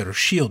ships that are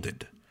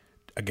shielded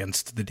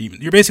against the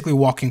demon. You're basically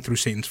walking through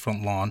Satan's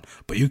front lawn,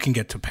 but you can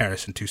get to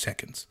Paris in 2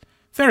 seconds.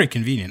 Very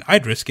convenient.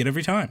 I'd risk it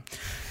every time.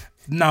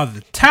 Now,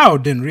 the Tau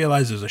didn't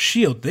realize there's a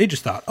shield. They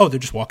just thought, they're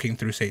just walking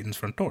through Satan's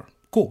front door.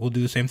 Cool, we'll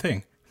do the same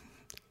thing.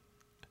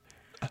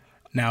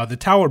 Now, the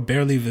Tau are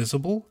barely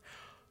visible.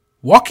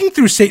 Walking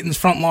through Satan's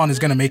front lawn is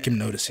going to make him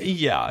notice you.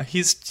 Yeah,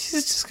 he's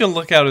just going to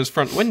look out his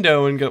front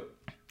window and go,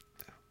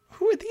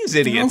 who are these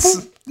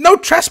idiots? No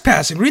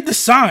trespassing. Read the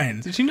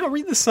sign. Did you not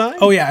read the sign?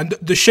 Oh, yeah. And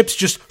the ships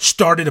just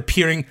started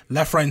appearing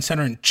left, right, and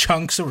center in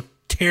chunks. There were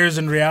tears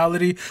in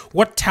reality.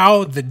 What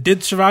Tau that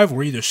did survive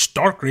were either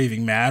stark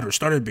raving mad or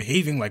started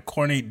behaving like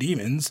cornate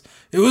demons.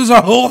 It was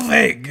a whole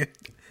thing.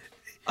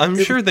 I'm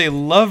sure they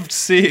loved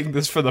seeing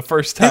this for the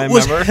first time ever.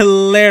 It was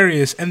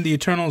hilarious. And the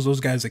Eternals, those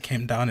guys that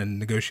came down and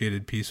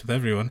negotiated peace with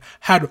everyone,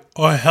 had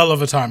a hell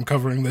of a time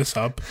covering this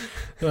up.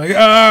 They're like,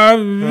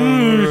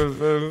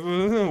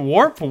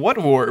 warp? What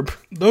warp?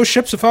 Those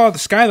ships that fell out of the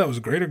sky, that was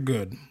greater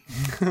good.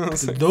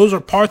 Those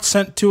are parts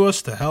sent to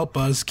us to help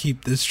us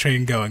keep this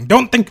train going.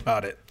 Don't think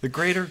about it. The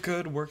greater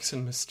good works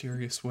in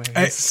mysterious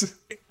ways.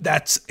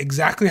 That's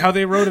exactly how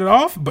they wrote it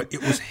off, but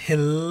it was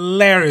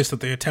hilarious that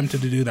they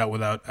attempted to do that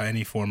without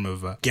any form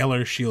of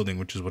Geller shielding,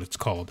 which is what it's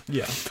called.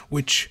 Yeah.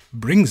 Which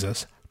brings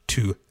us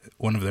to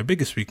one of their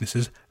biggest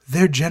weaknesses,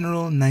 their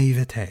general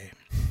naivete.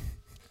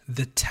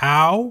 The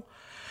Tau...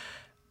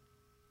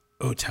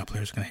 Tau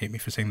players are going to hate me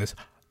for saying this.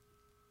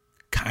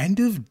 Kind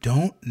of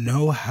don't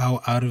know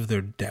how out of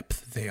their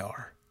depth they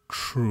are.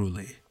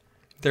 Truly.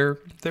 They're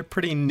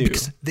pretty new.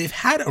 Because they've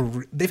had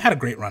a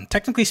great run.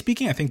 Technically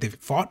speaking, I think they've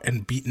fought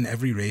and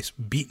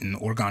beaten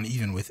or gone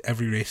even with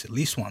every race at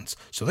least once.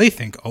 So they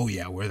think, oh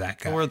yeah, we're that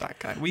guy. We're that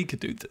guy. We could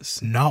do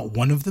this. Not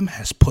one of them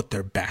has put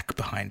their back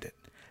behind it.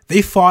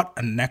 They fought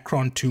a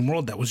Necron Tomb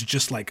World that was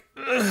just like,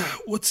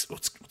 what's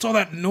all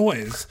that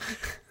noise?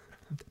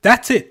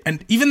 That's it.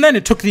 And even then,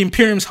 it took the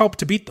Imperium's help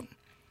to beat them.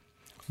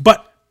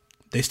 But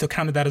they still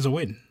counted that as a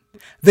win.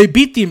 They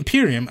beat the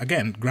Imperium,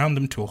 again, ground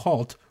them to a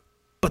halt,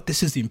 but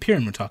this is the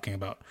Imperium we're talking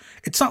about.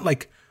 It's not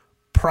like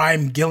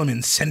Prime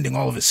Gilliman sending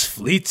all of his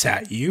fleets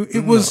at you.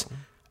 It was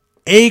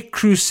a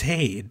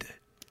crusade.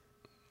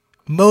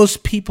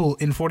 Most people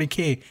in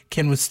 40K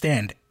can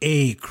withstand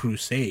a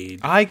crusade.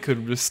 I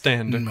could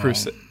withstand a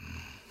crusade.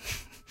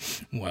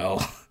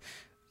 Well,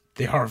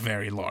 they are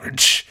very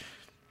large.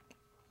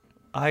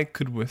 I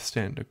could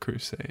withstand a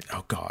crusade.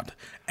 Oh, God.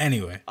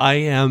 Anyway. I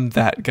am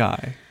that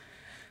guy.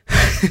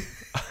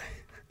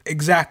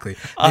 Exactly.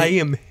 I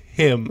am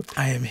him.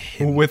 I am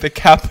him. With a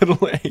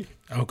capital A.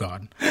 Oh,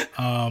 God.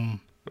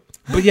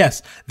 But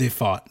yes, they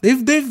fought.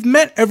 They've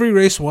met every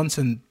race once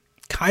and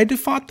kind of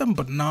fought them,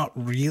 but not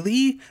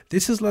really.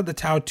 This has led the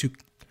Tau to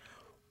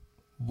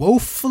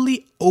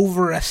woefully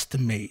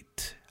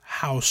overestimate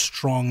how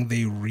strong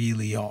they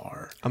really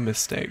are. A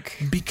mistake.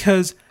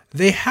 Because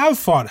they have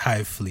fought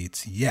hive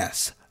fleets,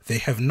 yes. They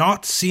have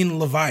not seen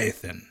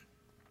Leviathan.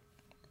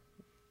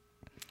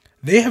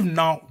 They have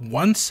not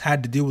once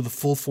had to deal with the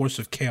full force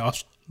of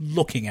chaos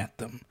looking at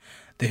them.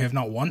 They have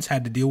not once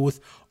had to deal with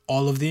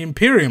all of the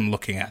Imperium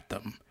looking at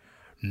them.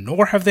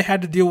 Nor have they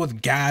had to deal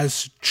with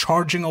Gaz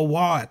charging a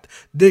Watt.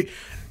 They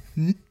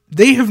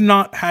have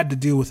not had to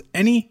deal with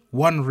any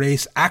one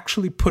race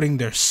actually putting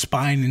their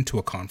spine into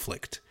a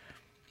conflict.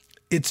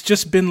 It's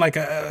just been like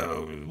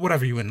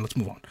whatever you win, let's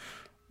move on.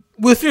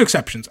 With a few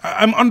exceptions.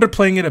 I'm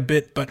underplaying it a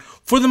bit, but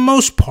for the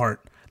most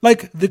part,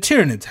 like the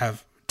Tyranids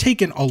have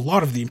taken a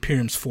lot of the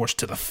Imperium's force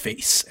to the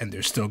face, and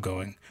they're still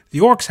going. The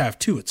Orcs have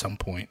too at some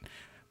point.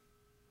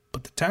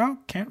 But the Tau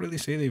can't really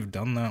say they've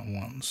done that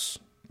once.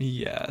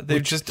 Yeah,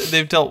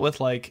 they've dealt with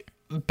like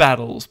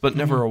battles, but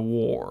never a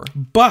war.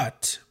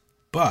 But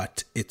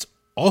it's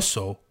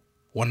also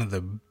one of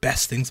the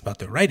best things about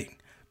their writing,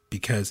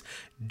 because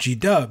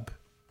G-Dub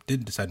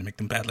didn't decide to make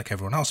them bad like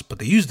everyone else, but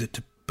they used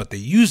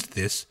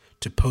this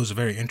to pose a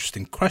very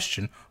interesting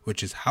question,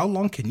 which is how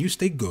long can you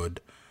stay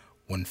good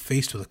when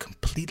faced with a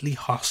completely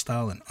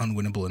hostile and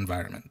unwinnable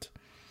environment?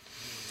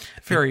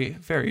 Very,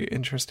 very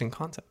interesting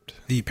concept.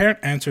 The apparent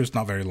answer is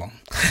not very long.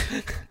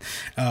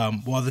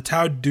 While the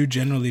Tau do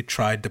generally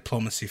try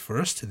diplomacy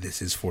first,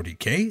 this is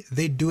 40K,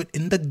 they do it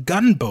in the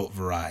gunboat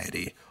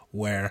variety,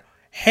 where,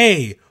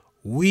 hey,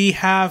 we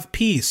have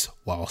peace,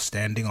 while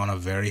standing on a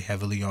very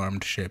heavily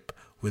armed ship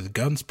with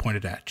guns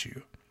pointed at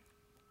you.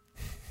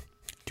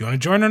 Do you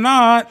want to join or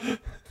not?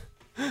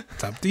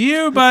 It's up to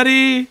you,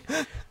 buddy.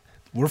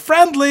 We're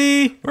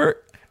friendly.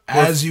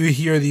 As you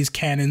hear these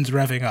cannons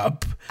revving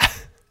up.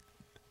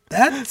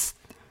 That's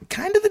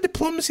kind of the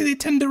diplomacy they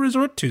tend to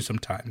resort to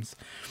sometimes.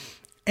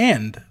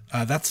 And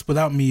that's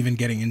without me even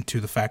getting into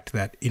the fact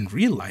that in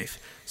real life,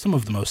 some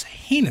of the most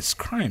heinous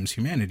crimes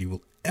humanity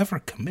will ever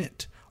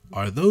commit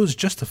are those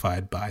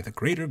justified by the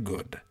greater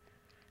good.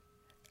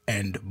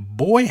 And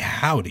boy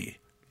howdy,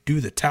 do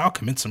the Tau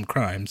commit some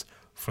crimes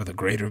for the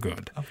greater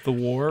good. Of the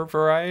war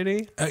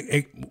variety?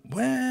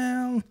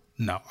 Well,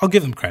 no, I'll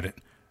give them credit.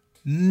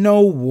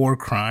 No war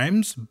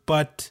crimes,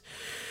 but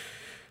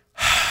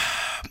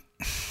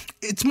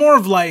it's more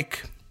of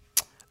like,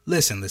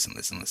 listen.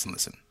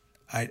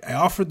 I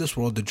offered this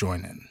world to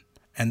join in,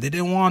 and they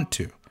didn't want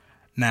to.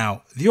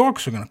 Now, the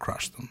Orcs are going to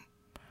crush them.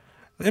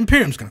 The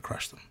Imperium's going to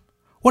crush them.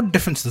 What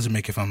difference does it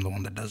make if I'm the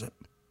one that does it?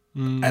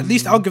 At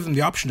least I'll give them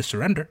the option to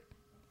surrender.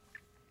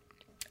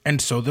 And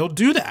so they'll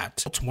do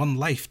that. It's one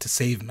life to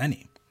save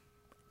many.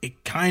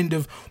 It kind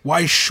of,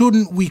 why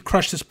shouldn't we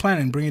crush this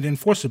planet and bring it in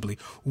forcibly?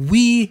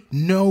 We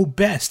know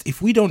best.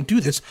 If we don't do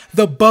this,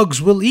 the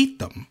bugs will eat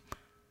them.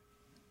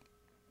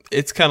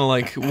 It's kind of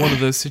like one of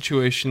those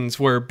situations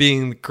where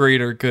being the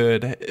greater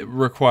good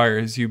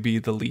requires you be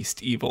the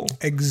least evil.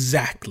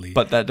 Exactly.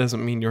 But that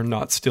doesn't mean you're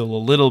not still a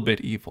little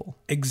bit evil.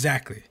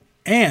 Exactly.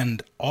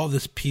 And all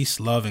this peace,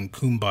 love, and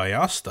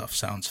kumbaya stuff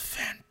sounds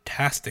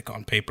fantastic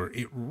on paper.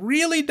 It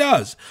really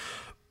does.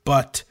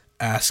 But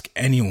ask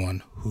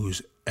anyone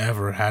who's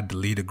ever had to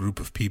lead a group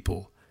of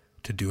people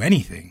to do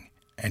anything,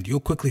 and you'll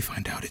quickly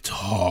find out it's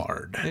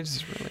hard.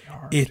 It's really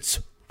hard. It's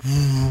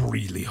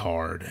really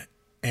hard.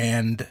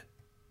 And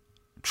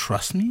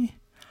trust me,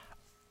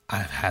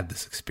 I've had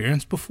this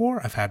experience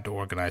before. I've had to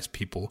organize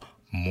people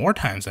more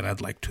times than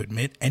I'd like to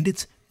admit, and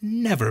it's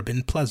never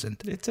been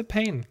pleasant. It's a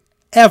pain.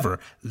 Ever.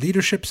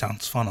 Leadership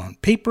sounds fun on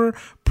paper,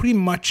 pretty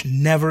much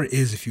never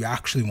is if you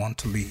actually want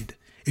to lead.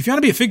 If you want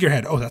to be a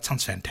figurehead, oh, that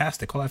sounds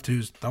fantastic. All I have to do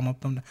is thumb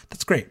up, thumb down.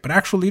 That's great. But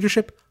actual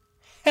leadership,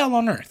 hell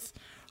on earth.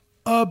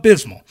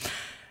 Abysmal.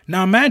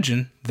 Now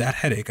imagine that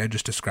headache I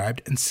just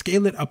described and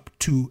scale it up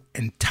to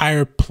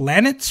entire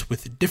planets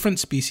with different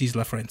species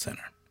left, right, and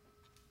center.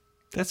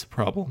 That's a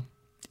problem.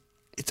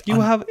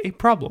 You have a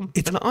problem.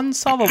 It's an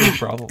unsolvable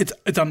problem.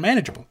 It's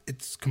unmanageable.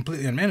 It's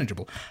completely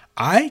unmanageable.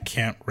 I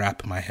can't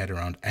wrap my head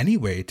around any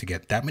way to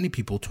get that many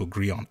people to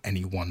agree on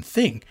any one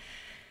thing.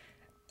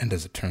 And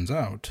as it turns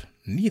out,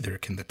 neither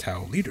can the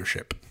Tau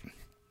leadership.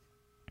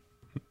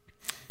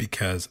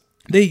 Because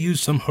they use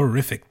some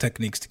horrific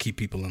techniques to keep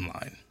people in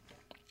line.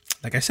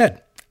 Like I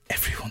said,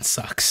 everyone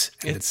sucks.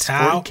 And It's the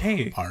Tau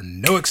 40K. are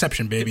no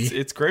exception, baby.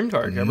 It's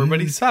Grimdark.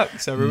 Everybody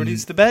sucks.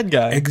 Everybody's the bad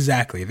guy.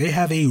 Exactly. They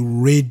have a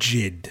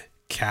rigid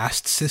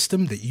caste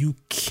system that you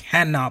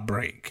cannot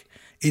break.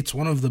 It's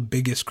one of the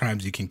biggest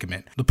crimes you can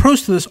commit. The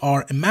pros to this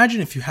are,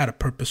 imagine if you had a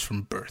purpose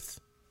from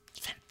birth.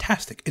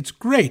 Fantastic. It's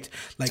great.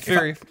 Like, It's a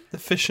very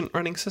efficient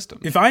running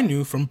system. if I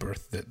knew from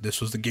birth that this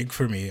was the gig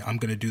for me, I'm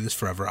going to do this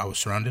forever. I was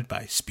surrounded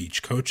by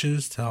speech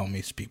coaches to help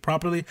me speak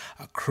properly,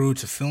 a crew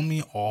to film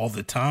me all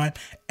the time,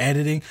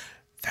 editing.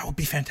 That would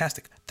be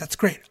fantastic. That's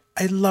great.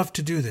 I love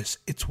to do this.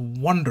 It's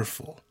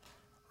wonderful,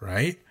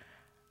 right?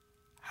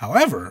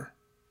 However,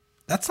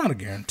 that's not a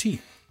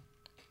guarantee.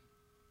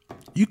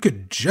 You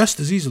could just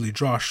as easily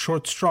draw a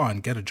short straw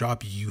and get a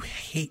job you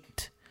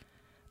hate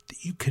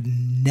that you could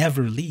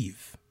never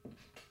leave.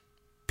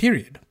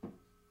 Period.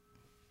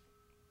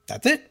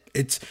 That's it.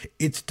 It's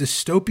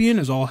dystopian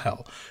as all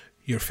hell.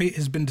 Your fate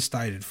has been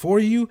decided for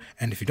you,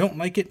 and if you don't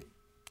like it,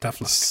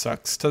 tough luck.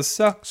 Sucks to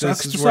suck.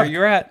 Sucks This to is where suck.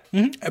 you're at.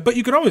 Mm-hmm. But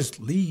you could always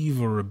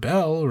leave or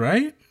rebel,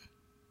 right?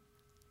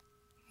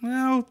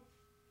 Well,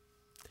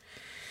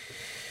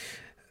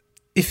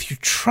 if you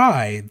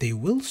try, they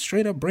will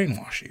straight up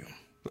brainwash you.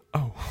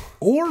 Oh.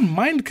 Or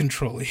mind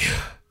control you.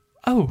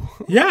 Oh.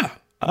 Yeah.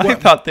 I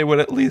thought they would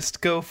at least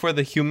go for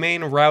the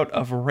humane route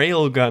of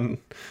railgun.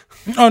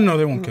 Oh, no,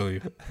 they won't kill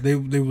you. They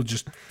will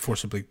just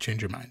forcibly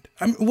change your mind.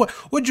 I mean,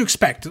 what'd you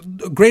expect?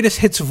 Greatest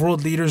hits of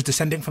world leaders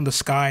descending from the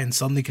sky and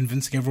suddenly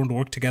convincing everyone to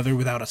work together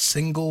without a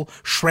single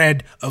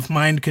shred of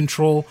mind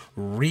control?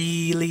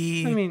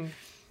 Really? I mean,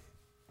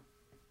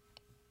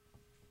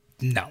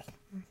 No.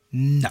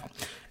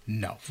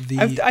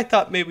 I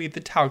thought maybe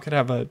the Tau could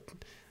have a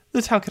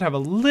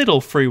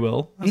little free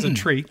will as a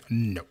tree.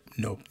 No.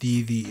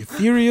 The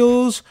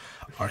ethereals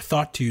are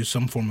thought to use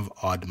some form of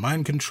odd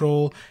mind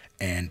control,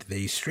 and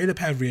they straight up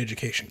have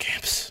re-education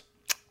camps.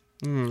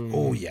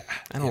 Oh, yeah.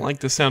 I don't like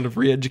the sound of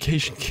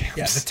re-education camps.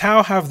 Yeah, the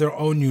Tau have their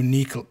own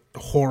unique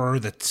horror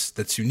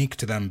that's unique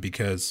to them,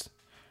 because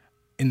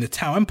in the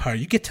Tau Empire,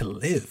 you get to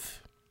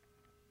live.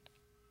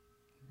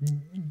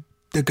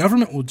 The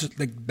government will just,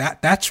 like,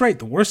 that's right.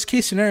 The worst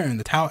case scenario in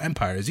the Tau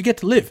Empire is you get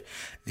to live.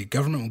 The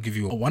government will give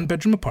you a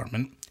 1-bedroom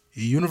apartment,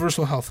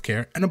 universal health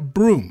care, and a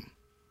broom.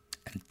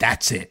 And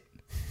that's it.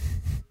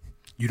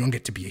 You don't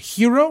get to be a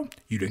hero.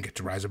 You don't get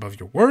to rise above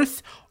your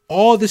worth.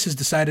 All this is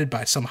decided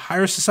by some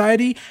higher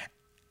society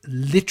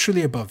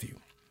literally above you.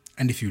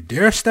 And if you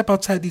dare step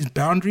outside these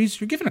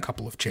boundaries, you're given a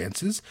couple of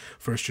chances.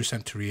 First, you're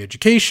sent to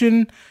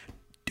re-education.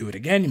 Do it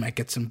again, you might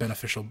get some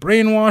beneficial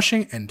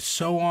brainwashing, and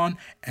so on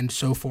and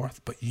so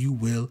forth. But you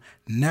will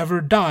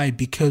never die,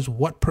 because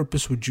what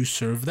purpose would you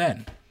serve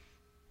then?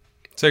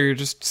 So you're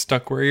just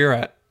stuck where you're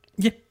at.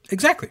 Yeah,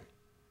 exactly.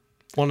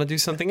 Want to do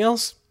something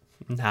else?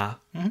 Nah.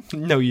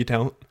 No, you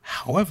don't.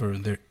 However,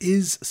 there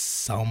is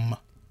some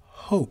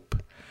hope.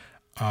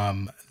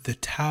 The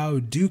Tau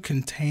do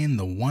contain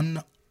the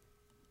one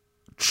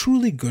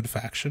truly good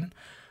faction,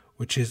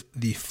 which is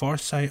the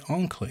Farsight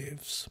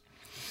Enclaves.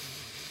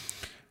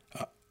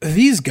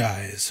 These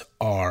guys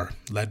are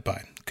led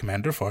by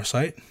Commander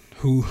Farsight,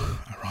 who,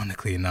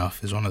 ironically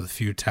enough, is one of the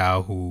few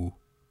Tau who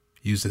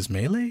uses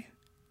melee.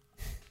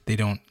 They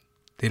don't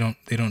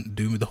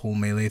do the whole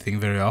melee thing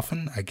very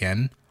often.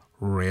 Again,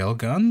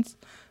 railguns.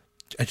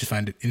 I just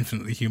find it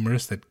infinitely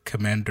humorous that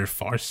Commander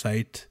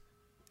Farsight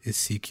is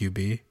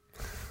CQB,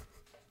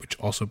 which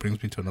also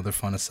brings me to another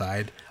fun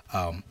aside.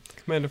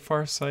 Commander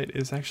Farsight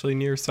is actually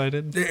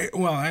nearsighted.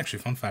 Well,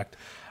 actually, fun fact.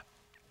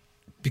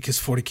 Because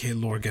 40k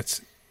lore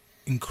gets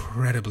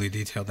incredibly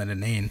detailed and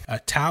inane,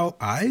 Tau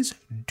eyes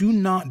do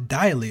not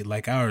dilate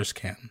like ours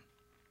can.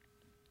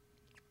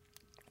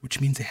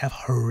 Which means they have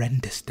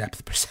horrendous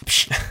depth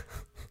perception.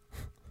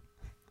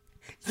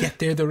 Yet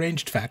they're the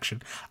ranged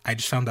faction. I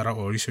just found that out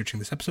while researching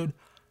this episode.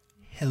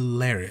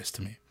 Hilarious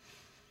to me.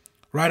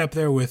 Right up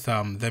there with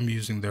them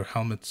using their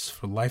helmets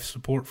for life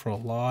support for a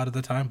lot of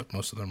the time, but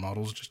most of their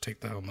models just take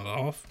the helmet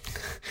off.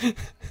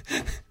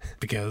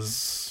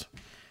 Because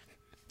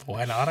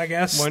why not, I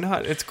guess? Why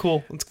not? It's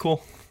cool. It's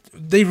cool.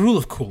 They rule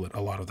of cool it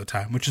a lot of the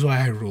time, which is why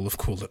I rule of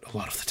cool it a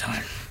lot of the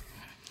time.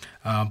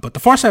 But the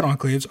Farsight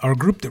Enclaves are a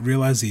group that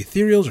realize the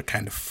ethereals are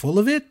kind of full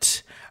of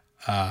it.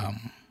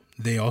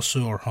 They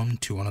also are home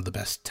to one of the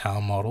best Tau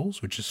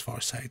models, which is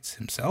Farsight's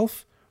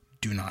himself.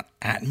 Do not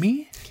at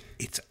me.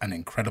 It's an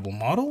incredible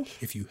model.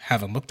 If you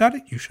haven't looked at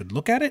it, you should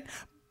look at it,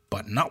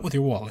 but not with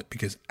your wallet,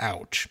 because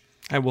ouch.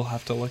 I will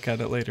have to look at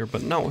it later,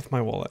 but not with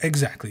my wallet.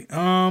 Exactly.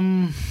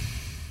 And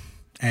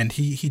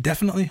he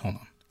definitely, hold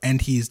on.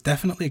 And he's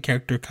definitely a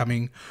character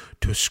coming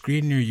to a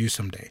screen near you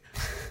someday.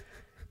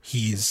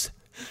 He's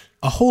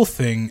a whole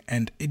thing,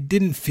 and it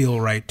didn't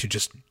feel right to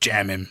just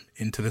jam him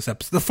into this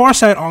episode. The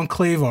Farsight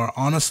Enclave are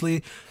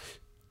honestly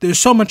there's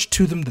so much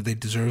to them that they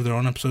deserve their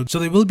own episode. So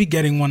they will be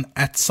getting one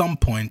at some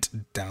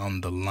point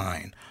down the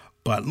line.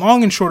 But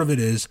long and short of it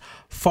is,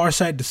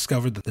 Farsight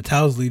discovered that the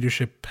Tau's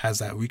leadership has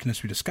that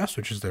weakness we discussed,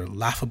 which is their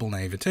laughable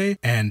naivete,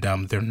 and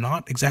they're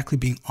not exactly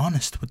being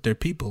honest with their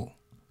people.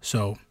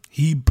 So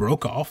he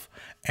broke off,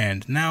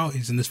 and now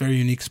he's in this very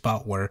unique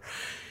spot where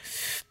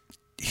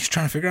he's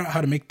trying to figure out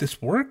how to make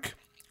this work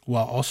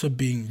while also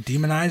being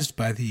demonized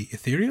by the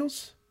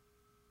Ethereals.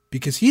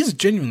 Because he's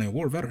genuinely a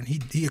war veteran.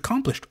 He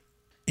accomplished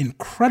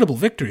incredible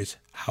victories.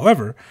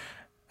 However,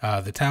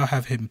 the Tau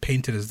have him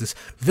painted as this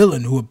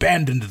villain who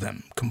abandoned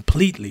them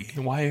completely.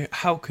 Why?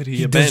 How could he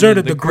He abandon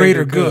deserted the the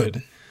greater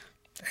good.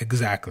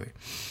 Exactly.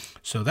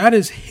 So that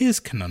is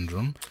his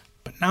conundrum.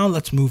 But now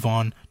let's move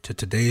on to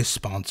today's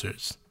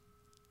sponsors.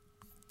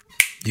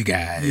 You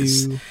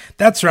guys.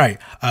 That's right.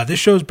 This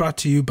show is brought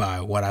to you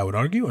by what I would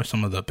argue are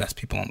some of the best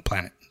people on the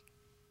planet.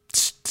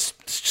 It's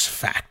just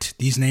fact.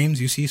 These names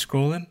you see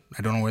scrolling,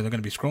 I don't know where they're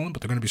going to be scrolling,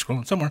 but they're going to be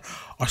scrolling somewhere,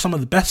 are some of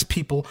the best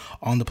people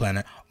on the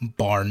planet,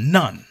 bar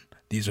none.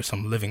 These are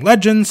some living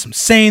legends, some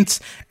saints,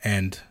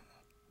 and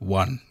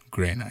one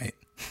Grey Knight.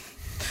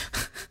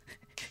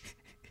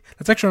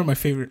 That's actually one of my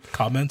favorite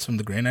comments from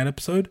the Grey Knight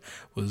episode,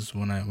 was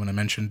when I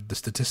mentioned the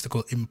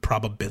statistical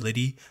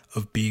improbability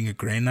of being a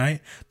Grey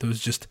Knight. There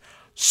was just,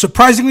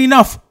 surprisingly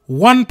enough,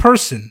 one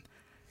person.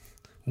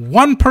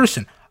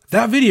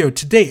 That video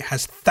to date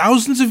has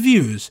thousands of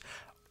views.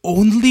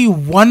 Only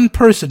one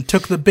person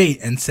took the bait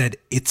and said,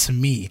 "It's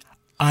me.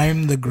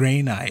 I'm the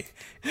Grey Knight,"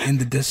 in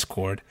the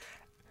Discord.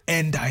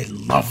 And I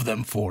love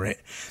them for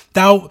it.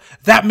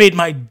 That made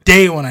my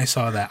day when I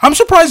saw that. I'm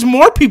surprised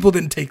more people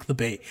didn't take the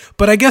bait.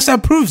 But I guess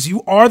that proves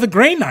you are the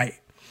Grey Knight.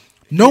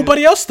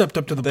 Nobody else stepped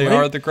up to the plate. They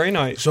are the Grey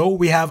Knight. So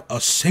we have a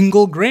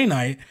single Grey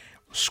Knight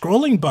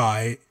scrolling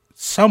by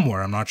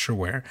somewhere. I'm not sure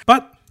where.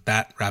 But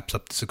that wraps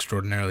up this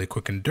extraordinarily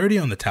quick and dirty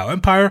on the Tau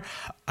Empire.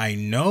 I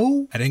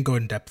know I didn't go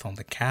in depth on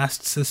the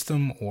caste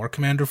system or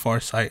Commander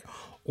Farsight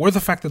or the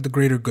fact that the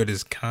greater good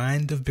is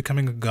kind of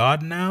becoming a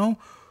god now.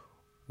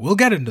 We'll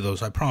get into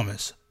those, I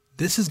promise.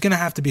 This is going to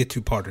have to be a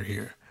two-parter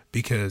here,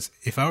 because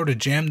if I were to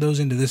jam those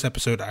into this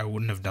episode, I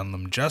wouldn't have done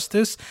them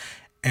justice,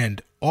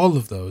 and all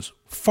of those,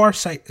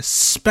 Farsight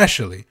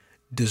especially,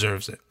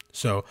 deserves it.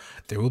 So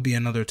there will be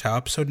another Tau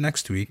episode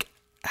next week,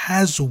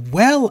 as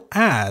well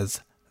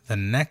as the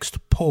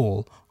next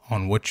poll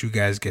on what you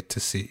guys get to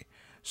see.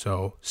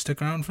 So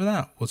stick around for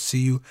that. We'll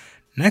see you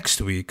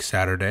next week,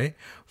 Saturday,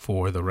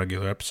 for the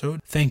regular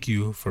episode. Thank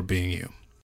you for being you.